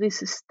use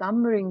this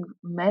stammering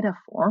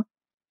metaphor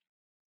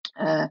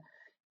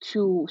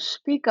to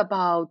speak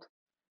about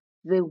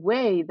the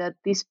way that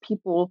these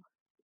people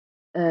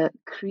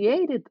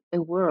created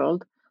a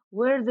world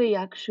where they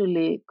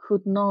actually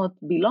could not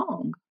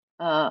belong,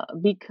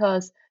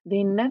 because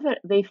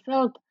they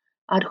felt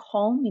at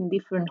home in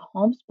different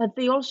homes, but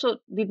they also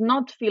did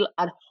not feel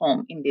at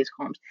home in these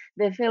homes.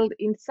 They felt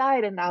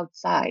inside and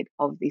outside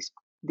of these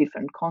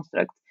different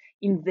constructs,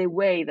 in the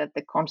way that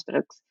the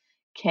constructs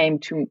came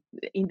to,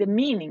 in the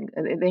meaning,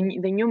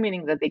 the new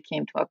meaning that they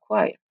came to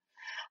acquire.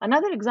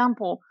 Another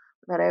example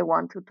that I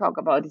want to talk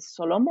about is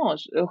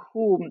Solomos,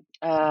 who,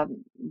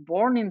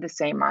 born in the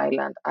same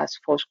island as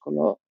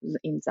Foscolo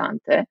in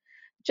Zante,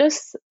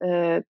 just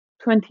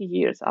 20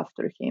 years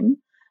after him.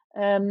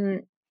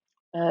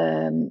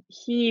 Um,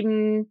 he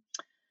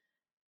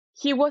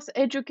was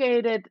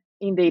educated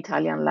in the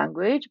Italian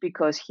language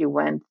because he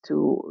went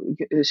to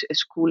a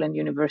school and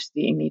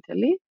university in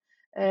Italy.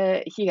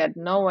 He had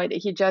no idea.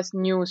 He just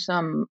knew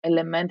some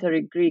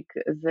elementary Greek,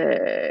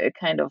 the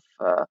kind of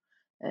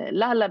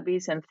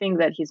lullabies and things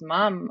that his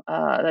mom,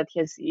 that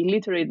his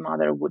illiterate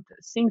mother would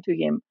sing to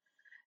him.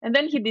 And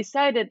then he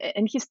decided,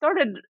 and he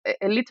started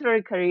a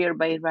literary career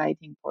by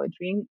writing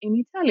poetry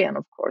in Italian,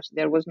 of course.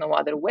 There was no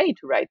other way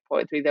to write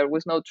poetry. There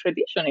was no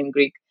tradition in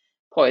Greek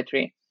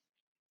poetry.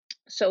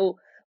 So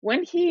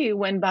when he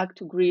went back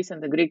to Greece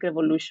and the Greek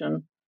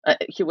Revolution,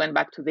 he went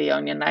back to the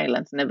Ionian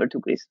Islands, never to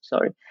Greece,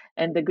 sorry,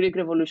 and the Greek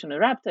Revolution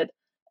erupted,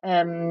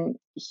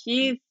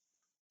 he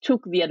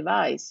took the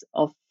advice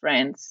of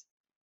friends,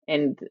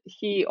 and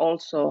he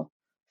also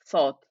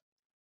thought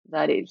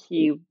that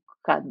he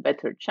had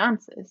better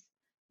chances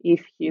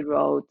if he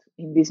wrote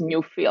in this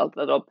new field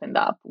that opened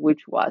up,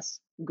 which was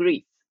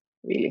Greece,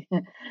 really.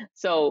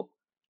 So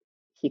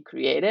he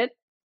created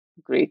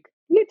Greek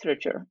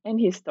literature, and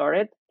he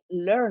started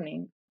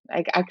learning,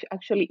 like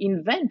actually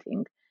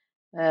inventing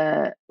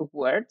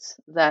words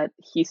that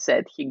he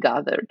said he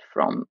gathered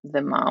from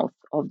the mouth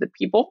of the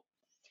people.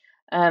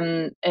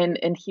 And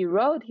he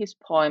wrote his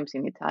poems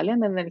in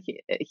Italian, and then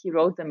he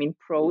wrote them in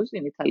prose,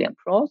 in Italian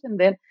prose, and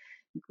then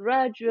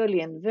gradually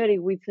and very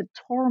with a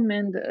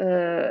torment,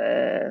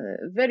 a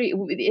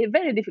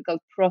very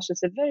difficult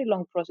process, a very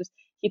long process,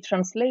 he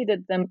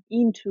translated them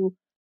into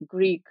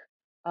Greek,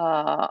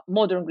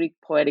 modern Greek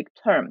poetic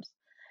terms,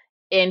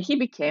 and he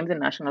became the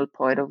national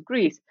poet of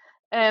Greece.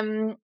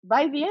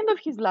 By the end of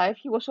his life,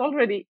 he was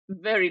already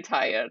very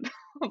tired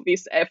of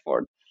this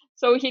effort.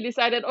 So he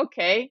decided,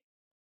 okay,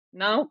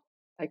 now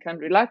I can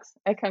relax.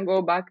 I can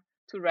go back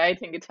to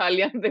writing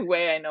Italian the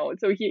way I know it.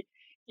 So he,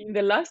 in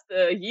the last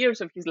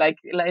years of his life,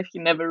 he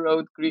never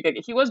wrote Greek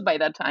again. He was by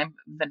that time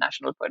the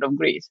national poet of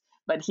Greece,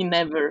 but he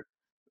never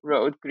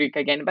wrote Greek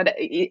again. But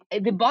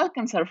the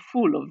Balkans are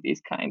full of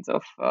these kinds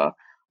of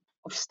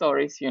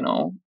stories.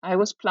 I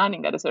was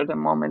planning at a certain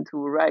moment to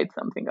write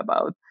something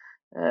about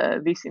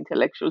these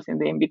intellectuals in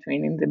the in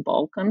between in the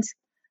Balkans,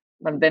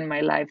 but then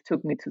my life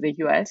took me to the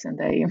US, and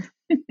I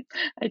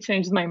I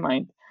changed my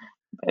mind.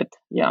 But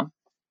yeah.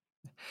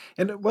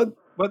 And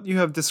what you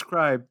have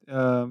described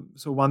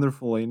so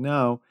wonderfully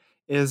now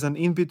is an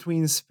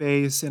in-between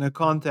space in a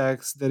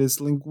context that is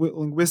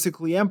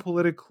linguistically and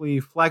politically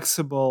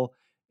flexible,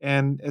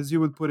 and, as you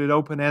would put it,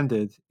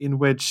 open-ended, in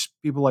which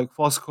people like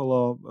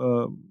Foscolo,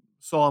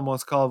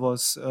 Solomos,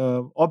 Calvos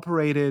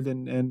operated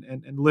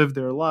and lived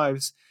their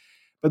lives.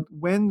 But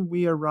when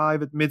we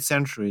arrive at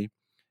mid-century,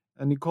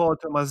 Nicola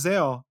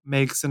Tomaseo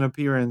makes an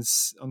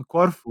appearance on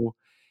Corfu,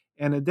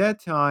 and at that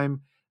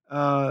time,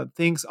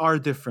 things are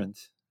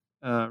different,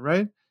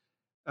 right?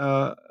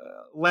 Uh,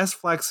 Less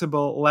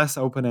flexible, less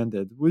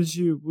open-ended. Would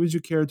you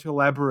care to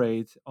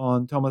elaborate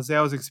on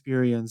Tomaseo's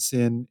experience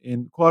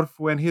in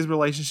Corfu and his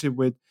relationship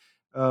with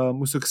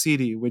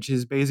Musoxidi, which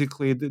is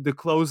basically the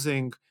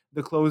closing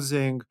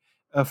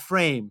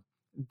frame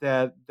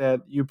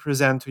that you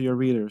present to your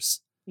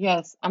readers?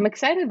 Yes, I'm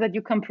excited that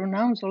you can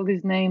pronounce all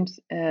these names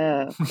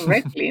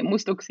correctly.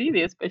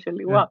 Mustoxidi,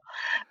 especially. Yeah.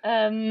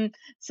 Wow.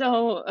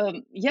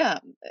 Yeah,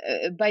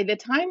 by the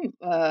time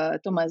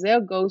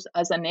Tomaseo goes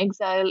as an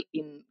exile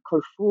in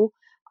Corfu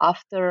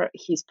after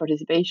his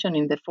participation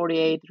in the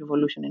 48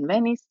 revolution in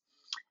Venice,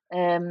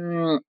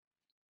 um,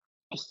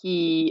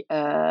 he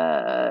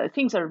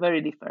things are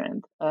very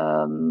different.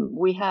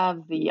 We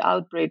have the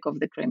outbreak of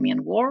the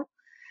Crimean War,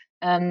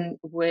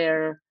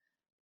 where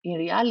in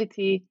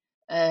reality,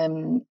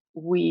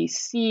 we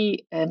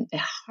see a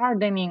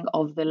hardening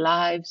of the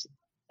lives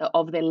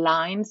of the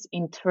lines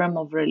in term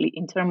of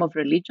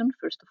religion.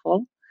 First of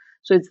all,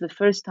 so it's the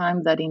first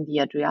time that in the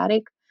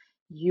Adriatic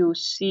you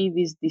see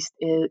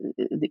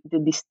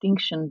the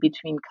distinction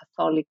between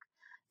Catholic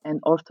and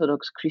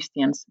Orthodox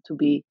Christians to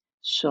be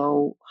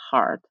so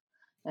hard.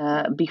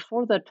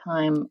 Before that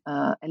time,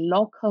 a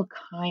local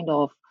kind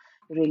of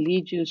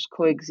religious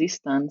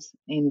coexistence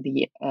in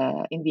the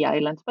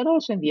islands, but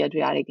also in the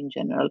Adriatic in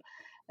general,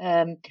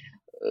 um,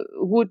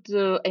 would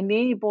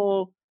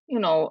enable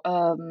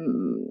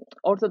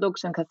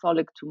Orthodox and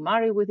Catholic to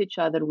marry with each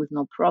other with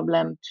no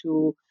problem,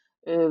 to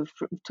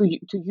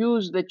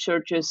use the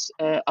churches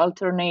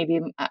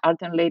alternating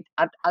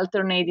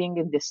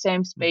in the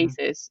same Mhm.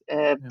 spaces.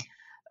 Yeah.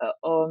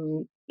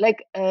 Like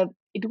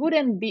it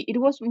wouldn't be. It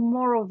was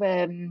more of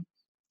a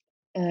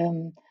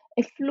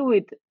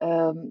fluid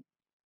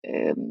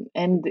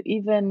and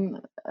even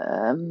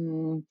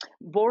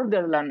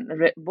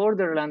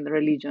borderland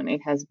religion.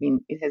 It has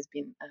been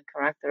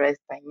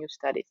characterized by new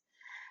studies.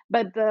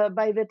 But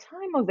by the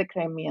time of the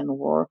Crimean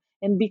War,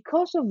 and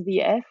because of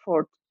the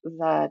effort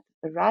that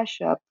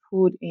Russia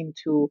put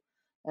into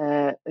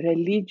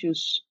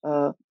religious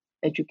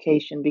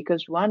education,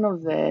 because one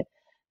of the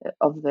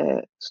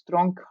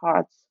strong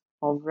cards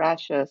of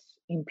Russia's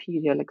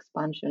imperial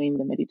expansion in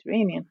the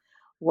Mediterranean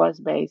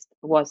was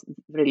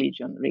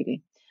religion,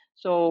 really.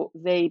 So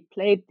they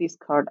played this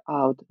card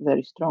out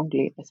very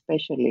strongly,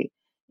 especially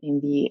in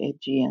the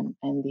Aegean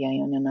and the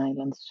Ionian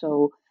Islands.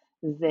 So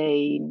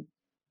they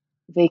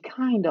they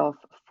kind of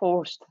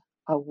forced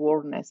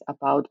awareness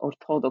about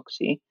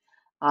orthodoxy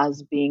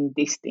as being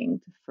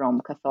distinct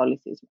from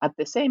Catholicism. At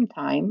the same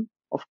time,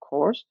 of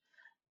course,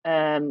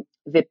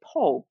 the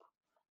Pope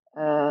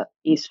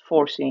is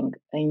forcing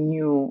a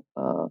new,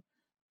 a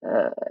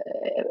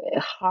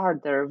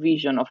harder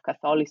vision of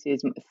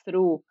Catholicism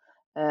through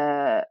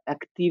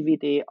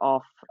activity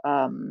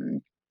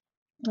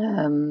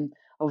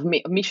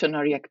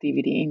missionary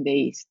activity in the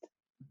East,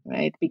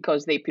 right?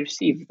 Because they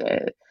perceive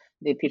the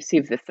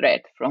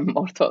threat from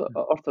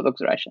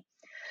Orthodox Russia.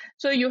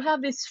 So you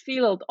have this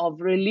field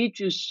of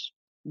religious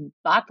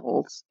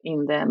battles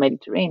in the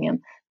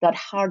Mediterranean that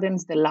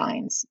hardens the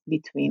lines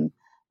between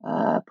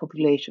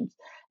populations.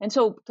 And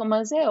so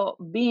Tomaseo,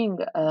 being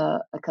a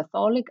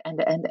Catholic and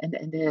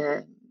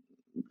a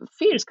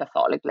fierce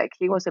Catholic, like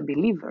he was a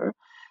believer,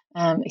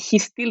 he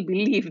still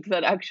believed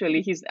that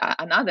actually he's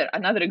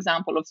another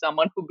example of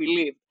someone who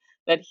believed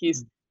that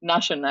his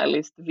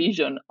nationalist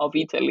vision of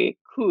Italy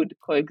could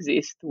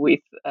coexist with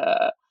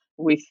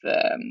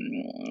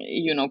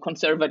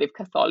conservative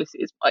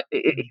Catholicism,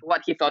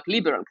 what he thought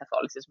liberal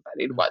Catholicism, but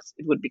it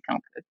would become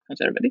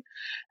conservative.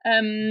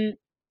 Um,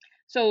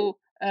 so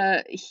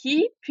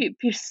he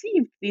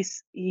perceived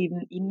this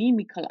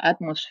inimical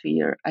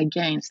atmosphere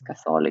against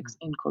Catholics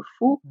in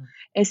Corfu,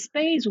 a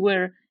space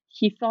where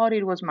he thought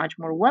it was much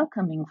more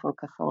welcoming for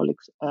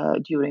Catholics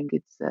during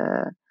its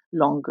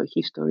long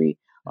history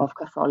of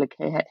Catholic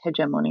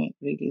hegemony,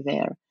 really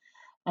there.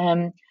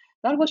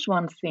 That was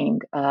one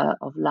thing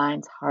of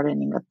lines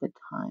hardening at the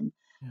time.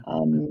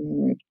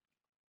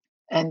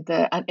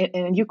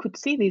 And you could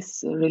see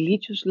this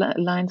religious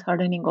lines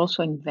hardening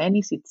also in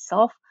Venice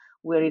itself,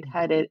 where it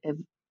had a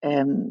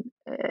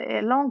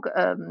long,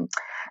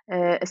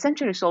 a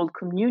centuries-old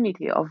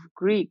community of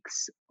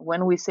Greeks.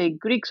 When we say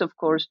Greeks, of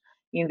course,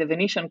 in the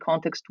Venetian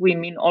context, we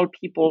mean all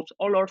peoples,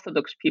 all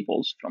Orthodox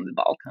peoples from the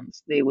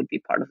Balkans. They would be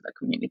part of that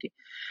community.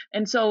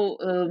 And so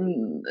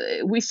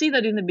we see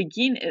that in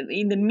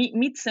the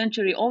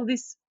mid-century, all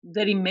this,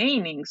 the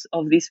remainings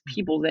of these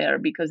people there,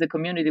 because the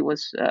community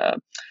was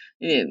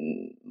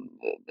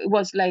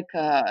like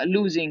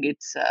losing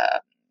its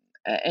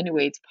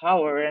its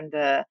power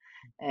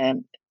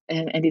and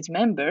its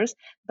members.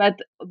 But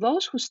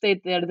those who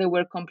stayed there, they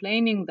were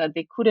complaining that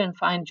they couldn't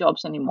find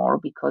jobs anymore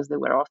because they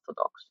were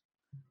Orthodox.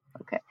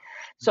 Okay,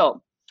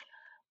 so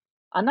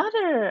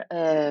another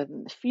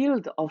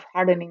field of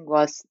hardening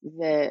was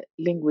the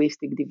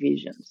linguistic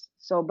divisions.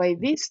 So by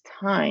this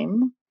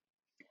time,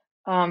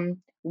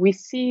 we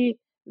see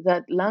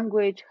that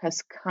language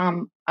has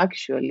come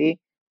actually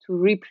to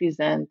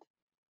represent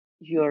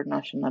your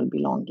national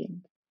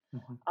belonging.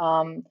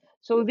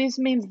 So this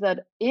means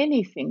that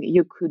anything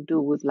you could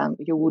do with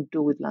you would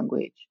do with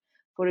language.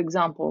 For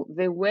example,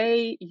 the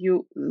way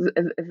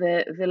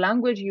the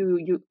language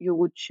you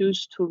would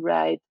choose to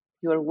write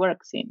your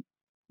works in,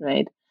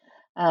 right,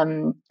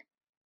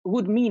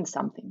 would mean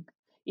something.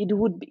 It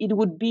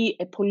would be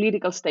a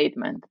political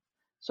statement.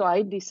 So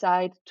I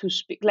decide to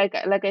speak, like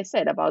I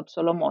said about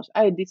Solomos,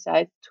 I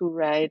decide to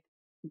write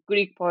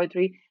Greek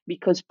poetry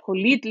because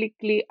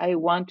politically I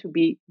want to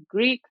be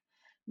Greek,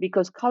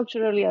 because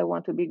culturally I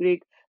want to be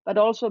Greek, but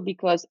also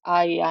because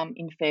I am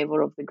in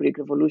favor of the Greek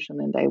Revolution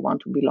and I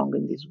want to belong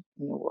in this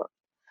new world.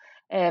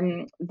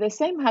 The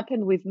same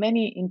happened with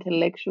many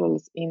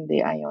intellectuals in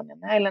the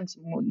Ionian Islands,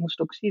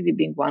 Mustoxidi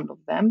being one of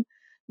them.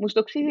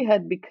 Mustoxidi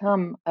had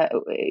become,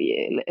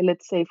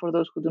 let's say, for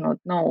those who do not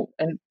know,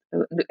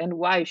 and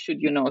why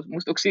should you know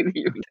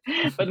Mustoxidi?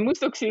 But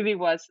Mustoxidi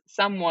was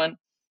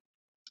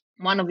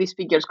one of these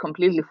figures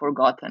completely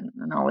forgotten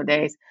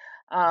nowadays.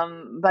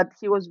 But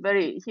he was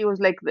very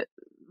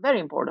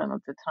important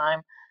at the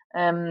time,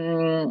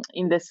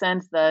 in the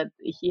sense that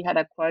he had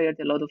acquired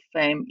a lot of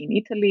fame in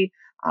Italy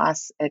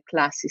as a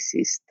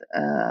classicist,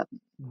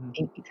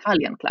 in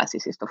Italian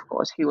classicist, of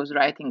course. He was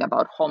writing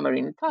about Homer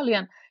in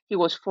Italian. He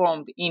was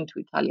formed into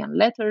Italian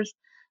letters.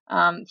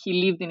 He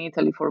lived in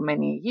Italy for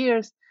many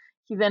years.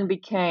 He then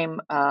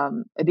became a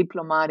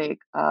diplomatic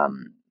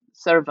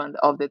servant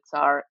of the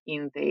Tsar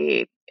in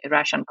the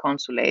Russian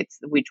consulates,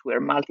 which were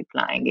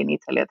multiplying in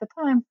Italy at the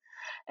time.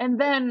 And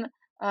then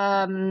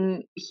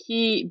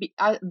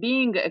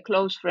being a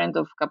close friend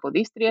of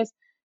Capodistrias,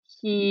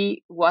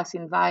 he was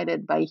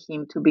invited by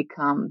him to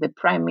become the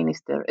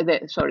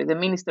the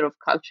minister of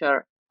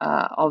culture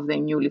of the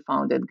newly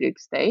founded Greek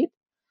state.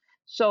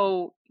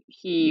 So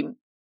he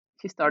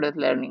started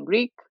learning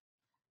Greek,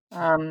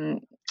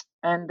 and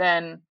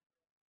then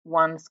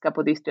once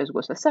Capodistrias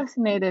was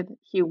assassinated,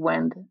 he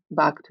went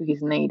back to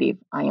his native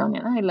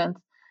Ionian Islands,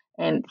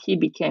 and he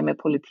became a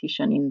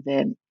politician in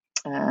the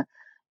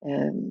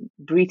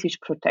British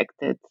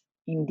protected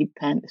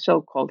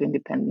so-called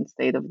independent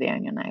state of the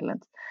Ionian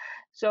Islands.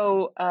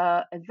 So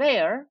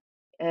there,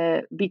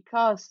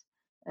 because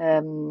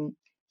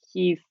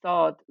he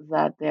thought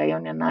that the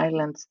Ionian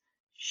Islands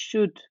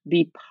should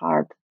be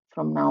part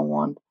from now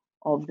on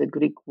of the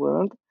Greek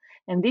world,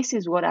 and this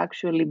is what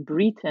actually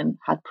Britain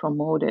had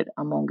promoted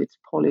among its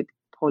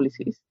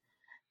policies,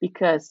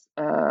 because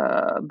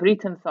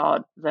Britain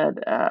thought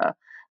that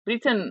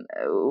Britain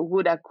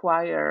would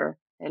acquire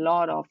a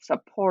lot of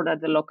support at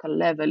the local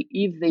level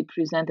if they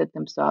presented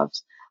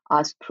themselves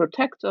as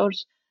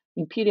protectors,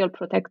 imperial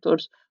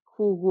protectors,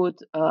 who would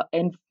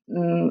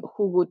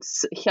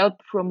help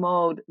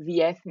promote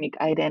the ethnic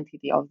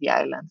identity of the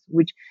islands,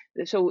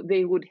 so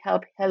they would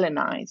help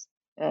Hellenize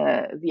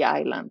the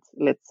islands,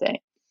 let's say.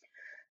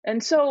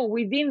 And so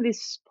within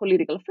this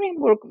political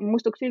framework,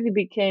 Mustoxidi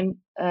became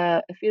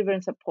a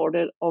fervent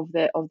supporter of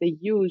the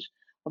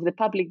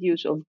public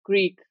use of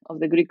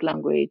the Greek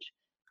language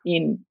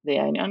in the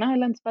Ionian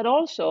Islands, but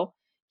also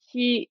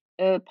he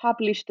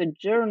published a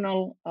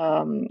journal,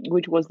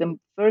 which was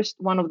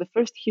one of the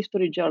first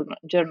history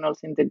journals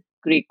in the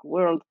Greek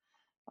world,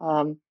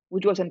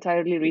 which was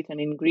entirely written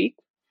in Greek,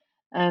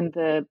 and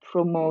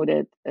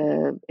promoted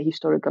a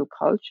historical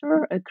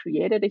culture,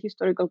 created a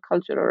historical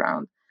culture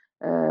around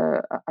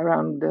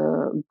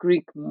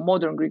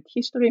modern Greek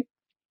history.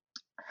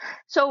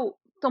 So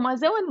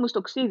Tommaseo and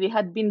Mustoxidi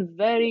had been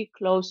very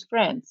close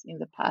friends in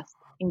the past,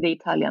 in their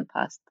Italian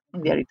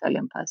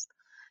past.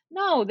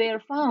 Now they are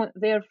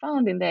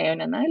found in the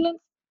Ionian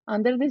Islands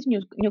under these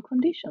new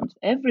conditions.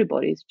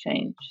 Everybody's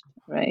changed,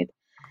 right?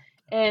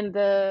 And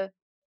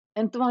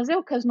And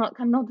Tomazeo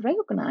cannot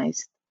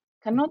recognize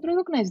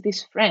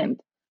this friend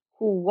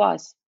who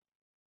was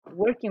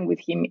working with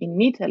him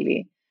in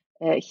Italy,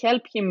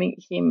 help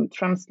him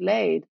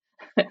translate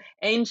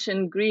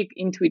ancient Greek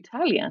into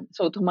Italian.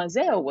 So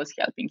Tommaseo was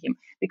helping him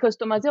because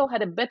Tommaseo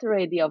had a better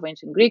idea of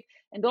ancient Greek,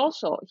 and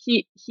also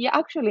he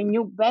actually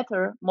knew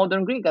better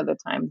modern Greek at the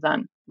time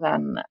than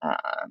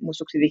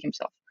Musoxidi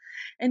himself.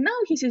 And now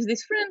he sees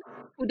this friend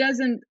who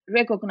doesn't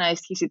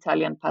recognize his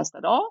Italian past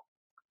at all.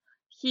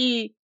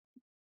 He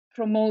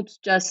promotes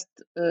just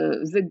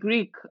the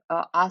Greek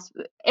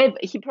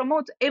he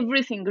promotes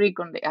everything Greek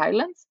on the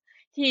islands.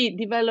 He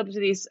develops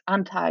this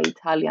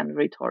anti-Italian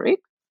rhetoric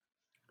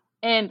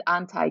and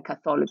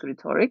anti-Catholic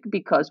rhetoric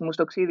because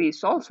Mustoxidi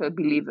is also a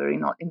believer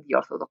in the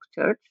Orthodox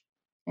Church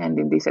and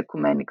in this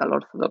ecumenical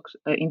Orthodox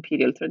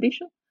imperial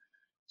tradition.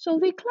 So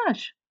they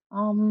clash.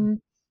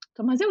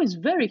 Tommaseo is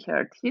very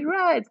hurt. He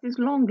writes these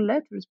long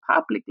letters,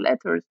 public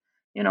letters,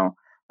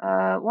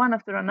 one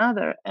after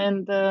another,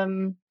 and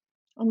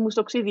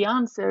Mustoxidi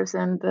answers.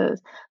 And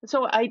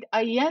so I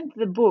end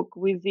the book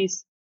with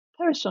this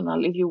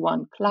personal, if you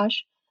want,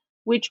 clash,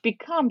 which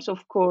becomes,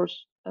 of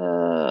course,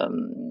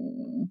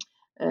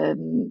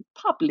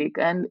 public,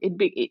 and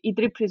it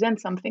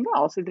represents something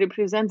else. It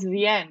represents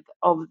the end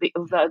of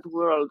that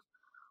world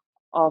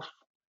of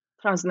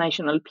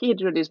transnational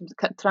patriotism,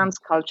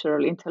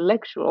 transcultural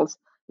intellectuals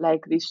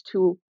like these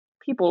two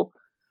people,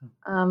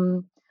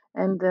 and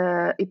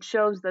it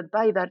shows that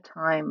by that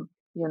time,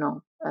 we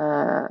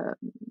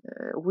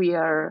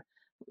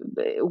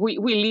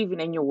live in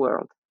a new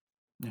world.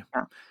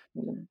 Yeah.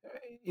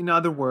 In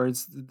other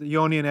words, the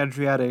Ionian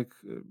Adriatic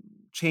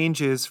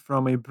changes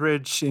from a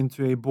bridge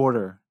into a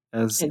border,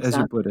 as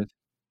you put it.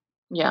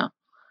 Yeah,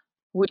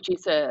 which,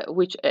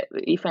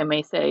 if I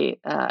may say,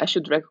 I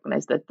should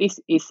recognize that this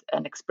is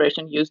an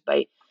expression used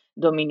by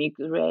Dominique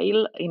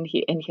Reil in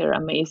her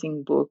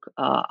amazing book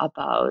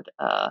about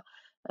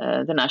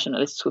the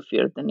nationalists who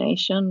feared the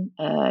nation.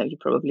 You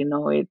probably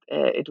know it.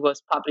 It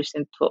was published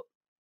in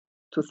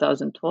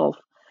 2012.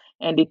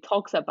 And it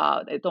talks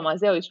about,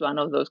 Tommaseo is one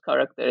of those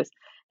characters,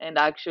 and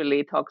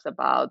actually talks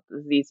about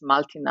these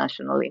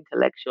multinational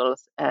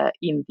intellectuals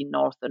in the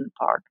northern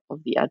part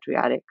of the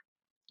Adriatic.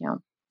 Yeah.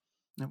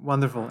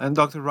 Wonderful. And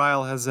Dr.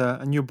 Reil has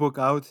a new book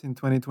out in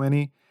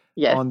 2020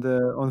 yes. on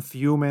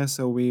Fiume,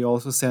 so we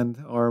also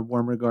send our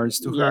warm regards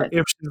to her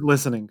if she's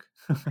listening.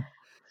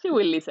 She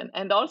will listen,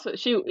 and also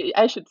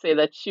I should say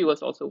that she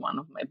was also one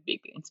of my big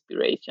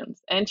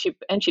inspirations, and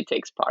she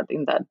takes part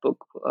in that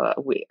book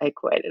I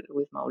co-edited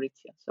with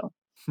Maurizio. So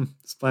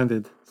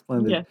splendid.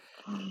 Yeah.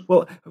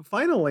 Well,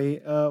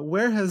 finally,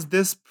 where has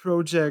this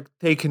project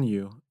taken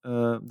you,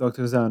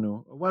 Dr.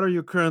 Zanu? What are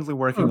you currently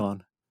working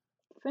on?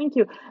 Thank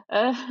you.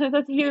 That's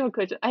a beautiful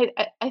question.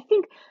 I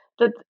think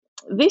that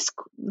this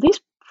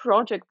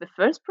project, the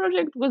first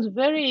project, was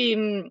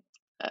very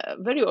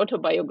very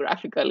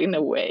autobiographical in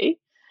a way.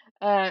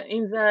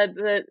 In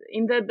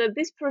that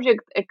this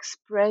project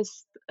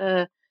expressed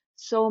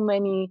so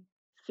many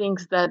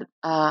things that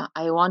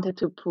I wanted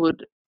to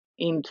put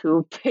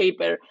into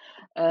paper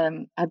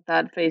at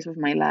that phase of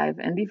my life.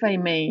 And if I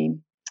may,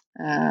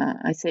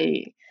 I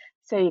say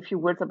a few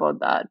words about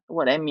that.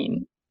 What I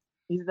mean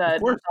is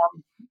that,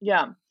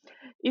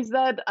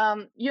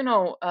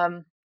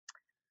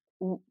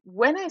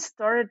 when I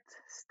started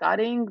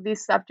studying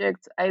these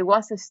subjects, I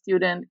was a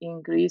student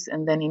in Greece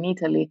and then in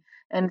Italy.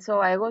 And so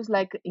I was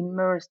like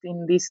immersed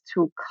in these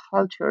two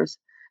cultures,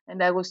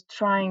 and I was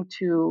trying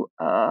to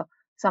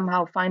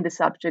somehow find a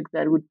subject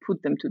that would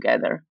put them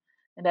together.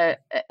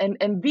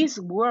 And this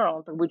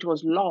world, which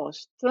was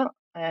lost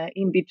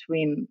in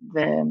between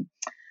the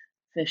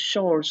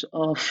shores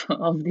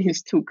of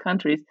these two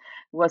countries,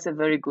 was a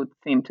very good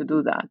thing to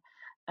do that.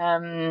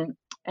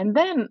 And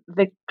then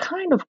the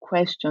kind of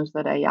questions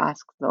that I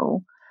ask,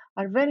 though,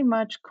 are very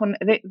much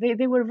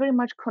they were very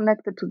much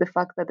connected to the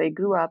fact that I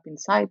grew up in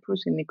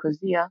Cyprus, in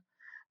Nicosia,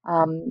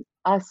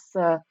 as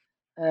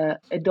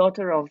a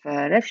daughter of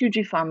a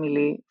refugee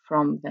family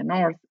from the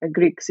north, a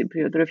Greek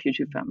Cypriot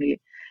refugee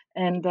family,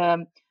 and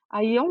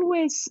I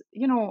always,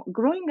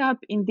 growing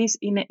up in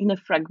a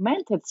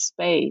fragmented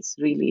space,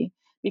 really,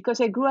 because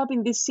I grew up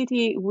in this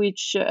city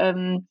which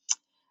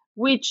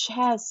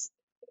has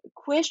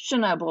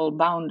questionable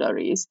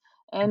boundaries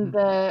and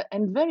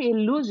very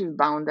elusive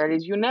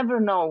boundaries. You never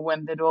know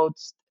when the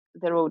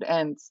road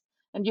ends,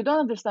 and you don't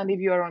understand if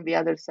you are on the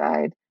other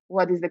side.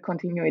 What is the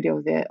continuity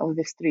of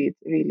the street,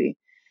 really?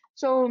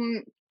 So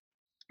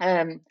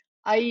I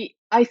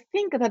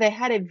think that I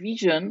had a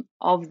vision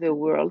of the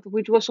world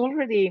which was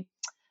already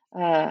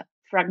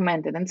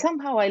fragmented, and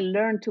somehow I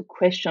learned to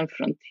question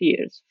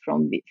frontiers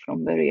from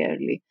very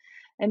early,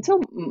 and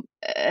so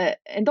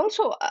and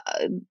also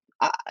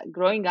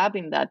growing up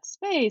in that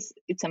space,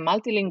 it's a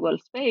multilingual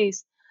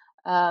space,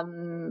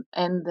 and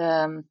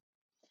then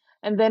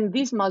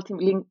this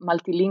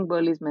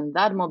multilingualism and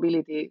that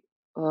mobility,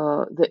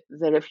 the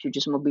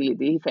refugees'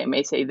 mobility, if I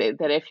may say, the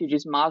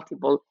refugees'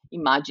 multiple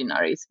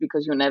imaginaries,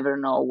 because you never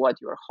know what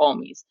your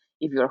home is.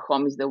 If your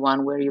home is the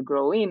one where you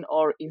grow in,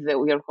 or if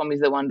your home is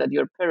the one that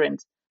your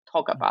parents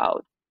talk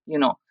about, you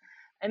know.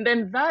 And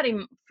then that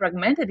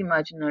fragmented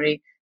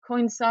imaginary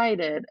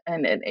coincided,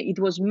 and it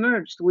was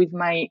merged with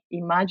my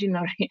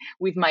imaginary,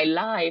 with my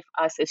life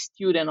as a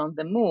student on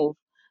the move,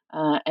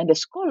 and a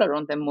scholar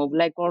on the move,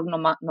 like all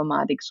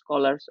nomadic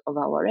scholars of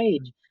our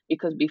age.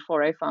 Because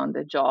before I found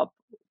a job,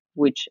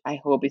 which I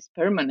hope is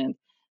permanent,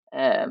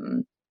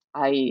 um,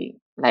 I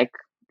like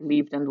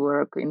lived and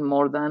worked in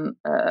more than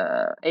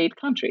 8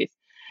 countries.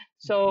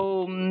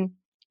 So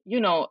you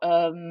know,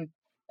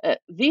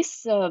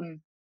 this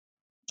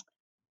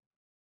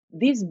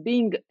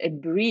being a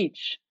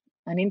bridge,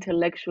 an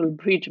intellectual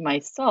bridge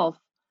myself,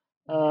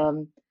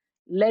 um,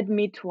 led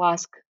me to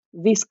ask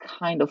this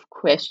kind of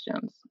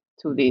questions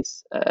to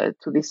this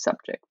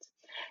subject.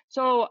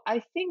 So I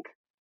think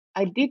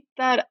I did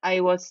that.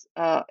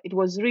 It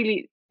was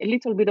really a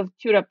little bit of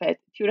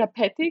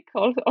therapeutic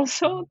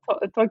also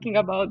talking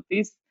about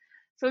this.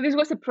 So this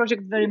was a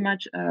project very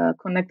much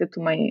connected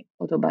to my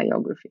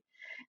autobiography.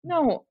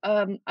 Now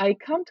I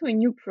come to a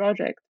new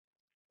project,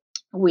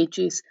 which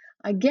is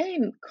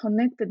again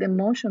connected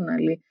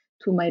emotionally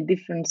to my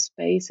different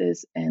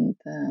spaces and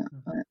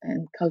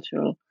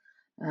cultural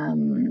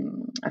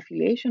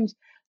affiliations,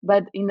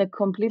 but in a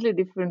completely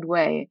different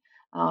way.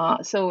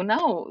 So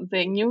now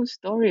the new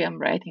story I'm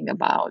writing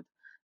about,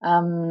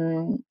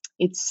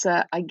 it's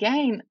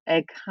again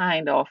a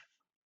kind of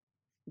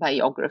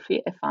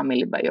biography, a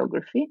family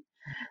biography.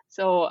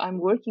 So I'm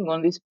working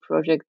on this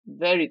project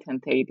very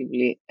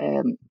tentatively,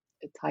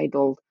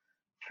 titled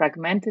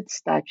Fragmented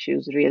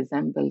Statues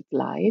Reassembled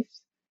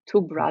Lives,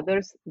 Two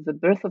Brothers, The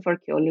Birth of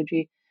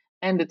Archaeology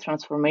and the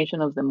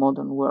Transformation of the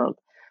Modern World,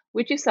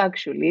 which is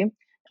actually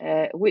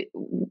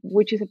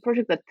which is a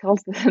project that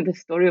tells the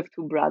story of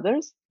two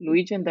brothers,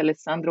 Luigi and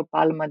Alessandro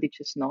Palma di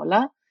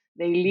Cesnola.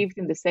 They lived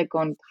in the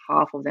second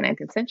half of the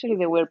 19th century.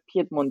 They were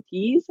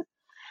Piedmontese.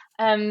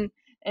 And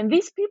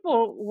these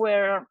people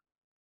were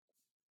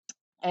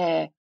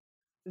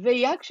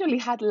they actually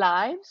had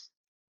lives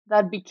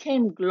that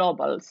became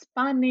global,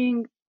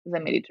 spanning the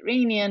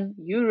Mediterranean,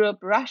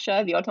 Europe,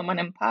 Russia, the Ottoman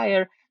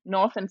Empire,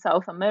 North and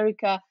South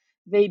America.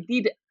 They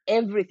did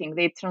everything.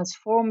 They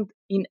transformed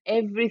in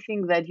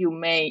everything that you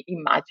may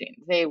imagine.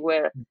 They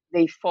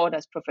fought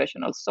as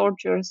professional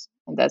soldiers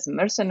and as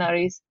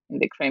mercenaries in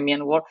the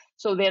Crimean War.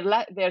 So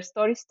their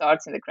story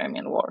starts in the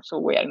Crimean War. So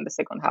we are in the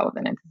second half of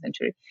the 19th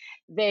century.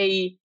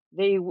 They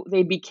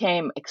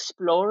became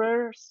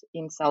explorers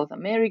in South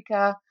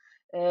America.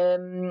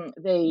 And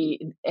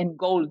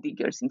gold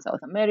diggers in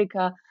South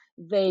America.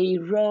 They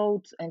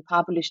wrote and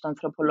published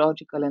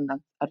anthropological and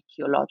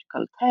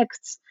archaeological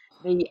texts.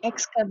 They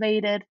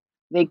excavated,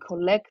 they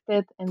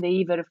collected, and they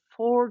even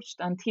forged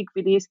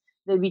antiquities.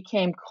 They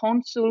became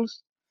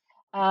consuls.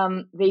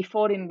 They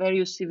fought in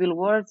various civil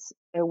wars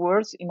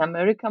in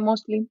America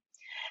mostly.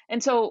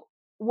 And so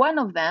one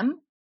of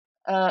them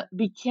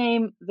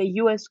became the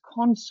U.S.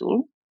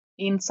 consul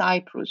in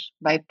Cyprus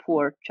by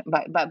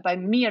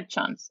mere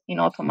chance in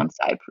Ottoman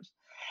Cyprus.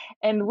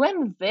 And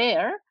when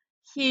there,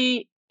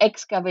 he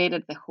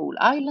excavated the whole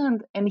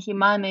island and he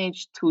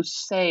managed to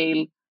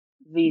sail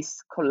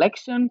this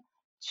collection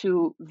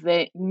to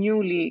the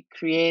newly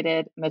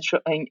created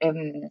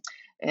Metropolitan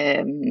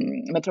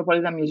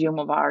Museum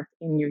of Art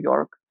in New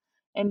York.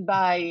 And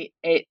by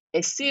a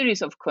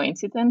series of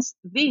coincidences,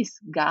 this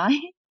guy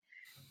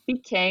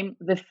became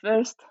the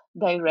first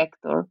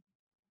director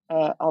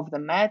of the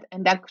Met,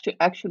 and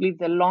actually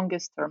the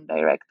longest term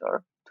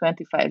director,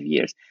 25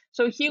 years.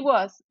 So he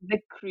was the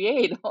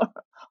creator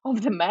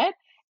of the Met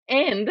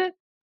and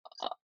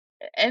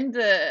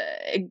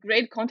a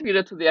great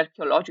contributor to the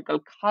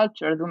archaeological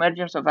culture, the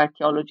emergence of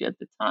archaeology at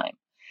the time.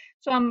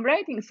 So I'm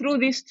writing through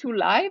these two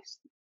lives,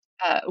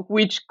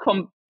 which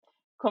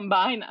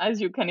combine,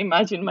 as you can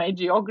imagine, my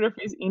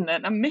geographies in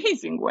an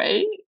amazing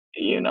way,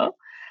 you know.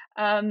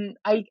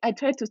 I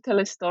try to tell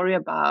a story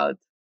about,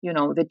 you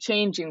know, the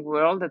changing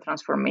world,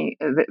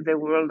 the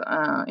world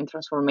in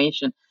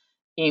transformation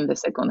in the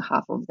second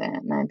half of the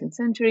 19th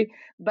century,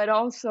 but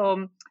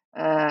also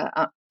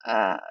I'm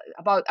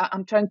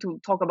trying to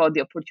talk about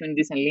the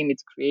opportunities and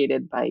limits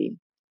created by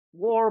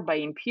war, by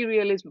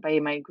imperialism, by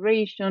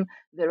migration,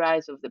 the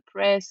rise of the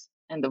press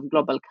and of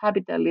global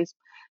capitalism.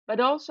 But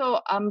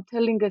also, I'm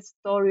telling a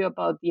story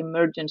about the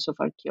emergence of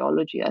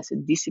archaeology as a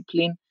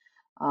discipline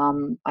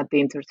at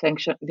the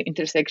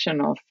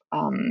intersection of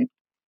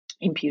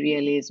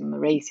imperialism,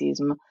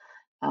 racism,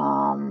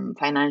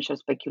 financial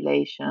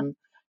speculation,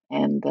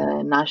 and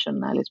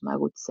nationalism, I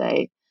would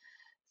say.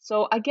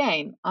 So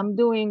again, I'm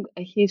doing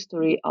a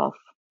history of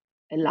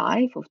a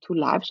life, of two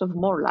lives, of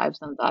more lives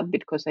than that,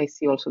 because I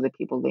see also the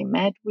people they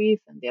met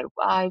with and their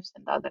wives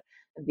and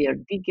their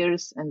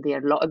diggers and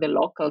the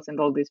locals and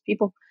all these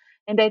people.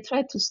 And I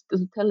try to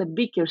tell a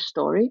bigger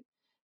story,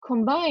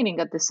 combining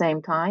at the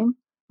same time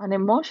an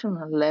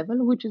emotional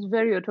level, which is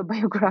very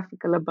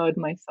autobiographical about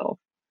myself.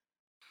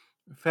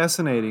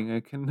 Fascinating. I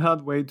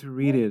cannot wait to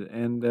read it.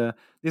 And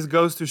this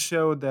goes to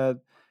show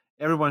that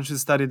everyone should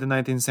study the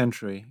 19th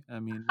century. I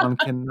mean, one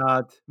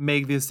cannot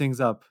make these things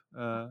up.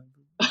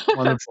 That's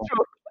Wonderful.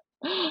 true.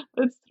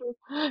 That's true.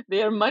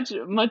 They are much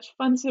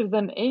fancier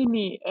than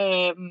any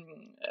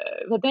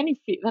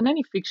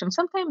fiction.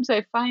 Sometimes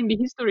I find the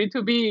history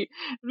to be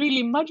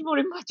really much more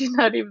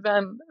imaginative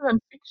than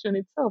fiction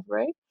itself,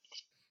 right?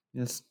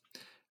 Yes.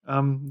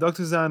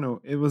 Dr. Zanu,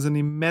 it was an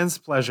immense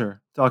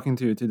pleasure talking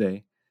to you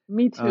today.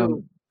 Me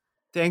too.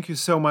 Thank you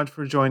so much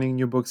for joining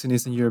New Books in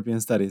Eastern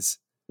European Studies.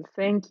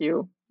 Thank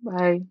you.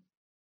 Bye.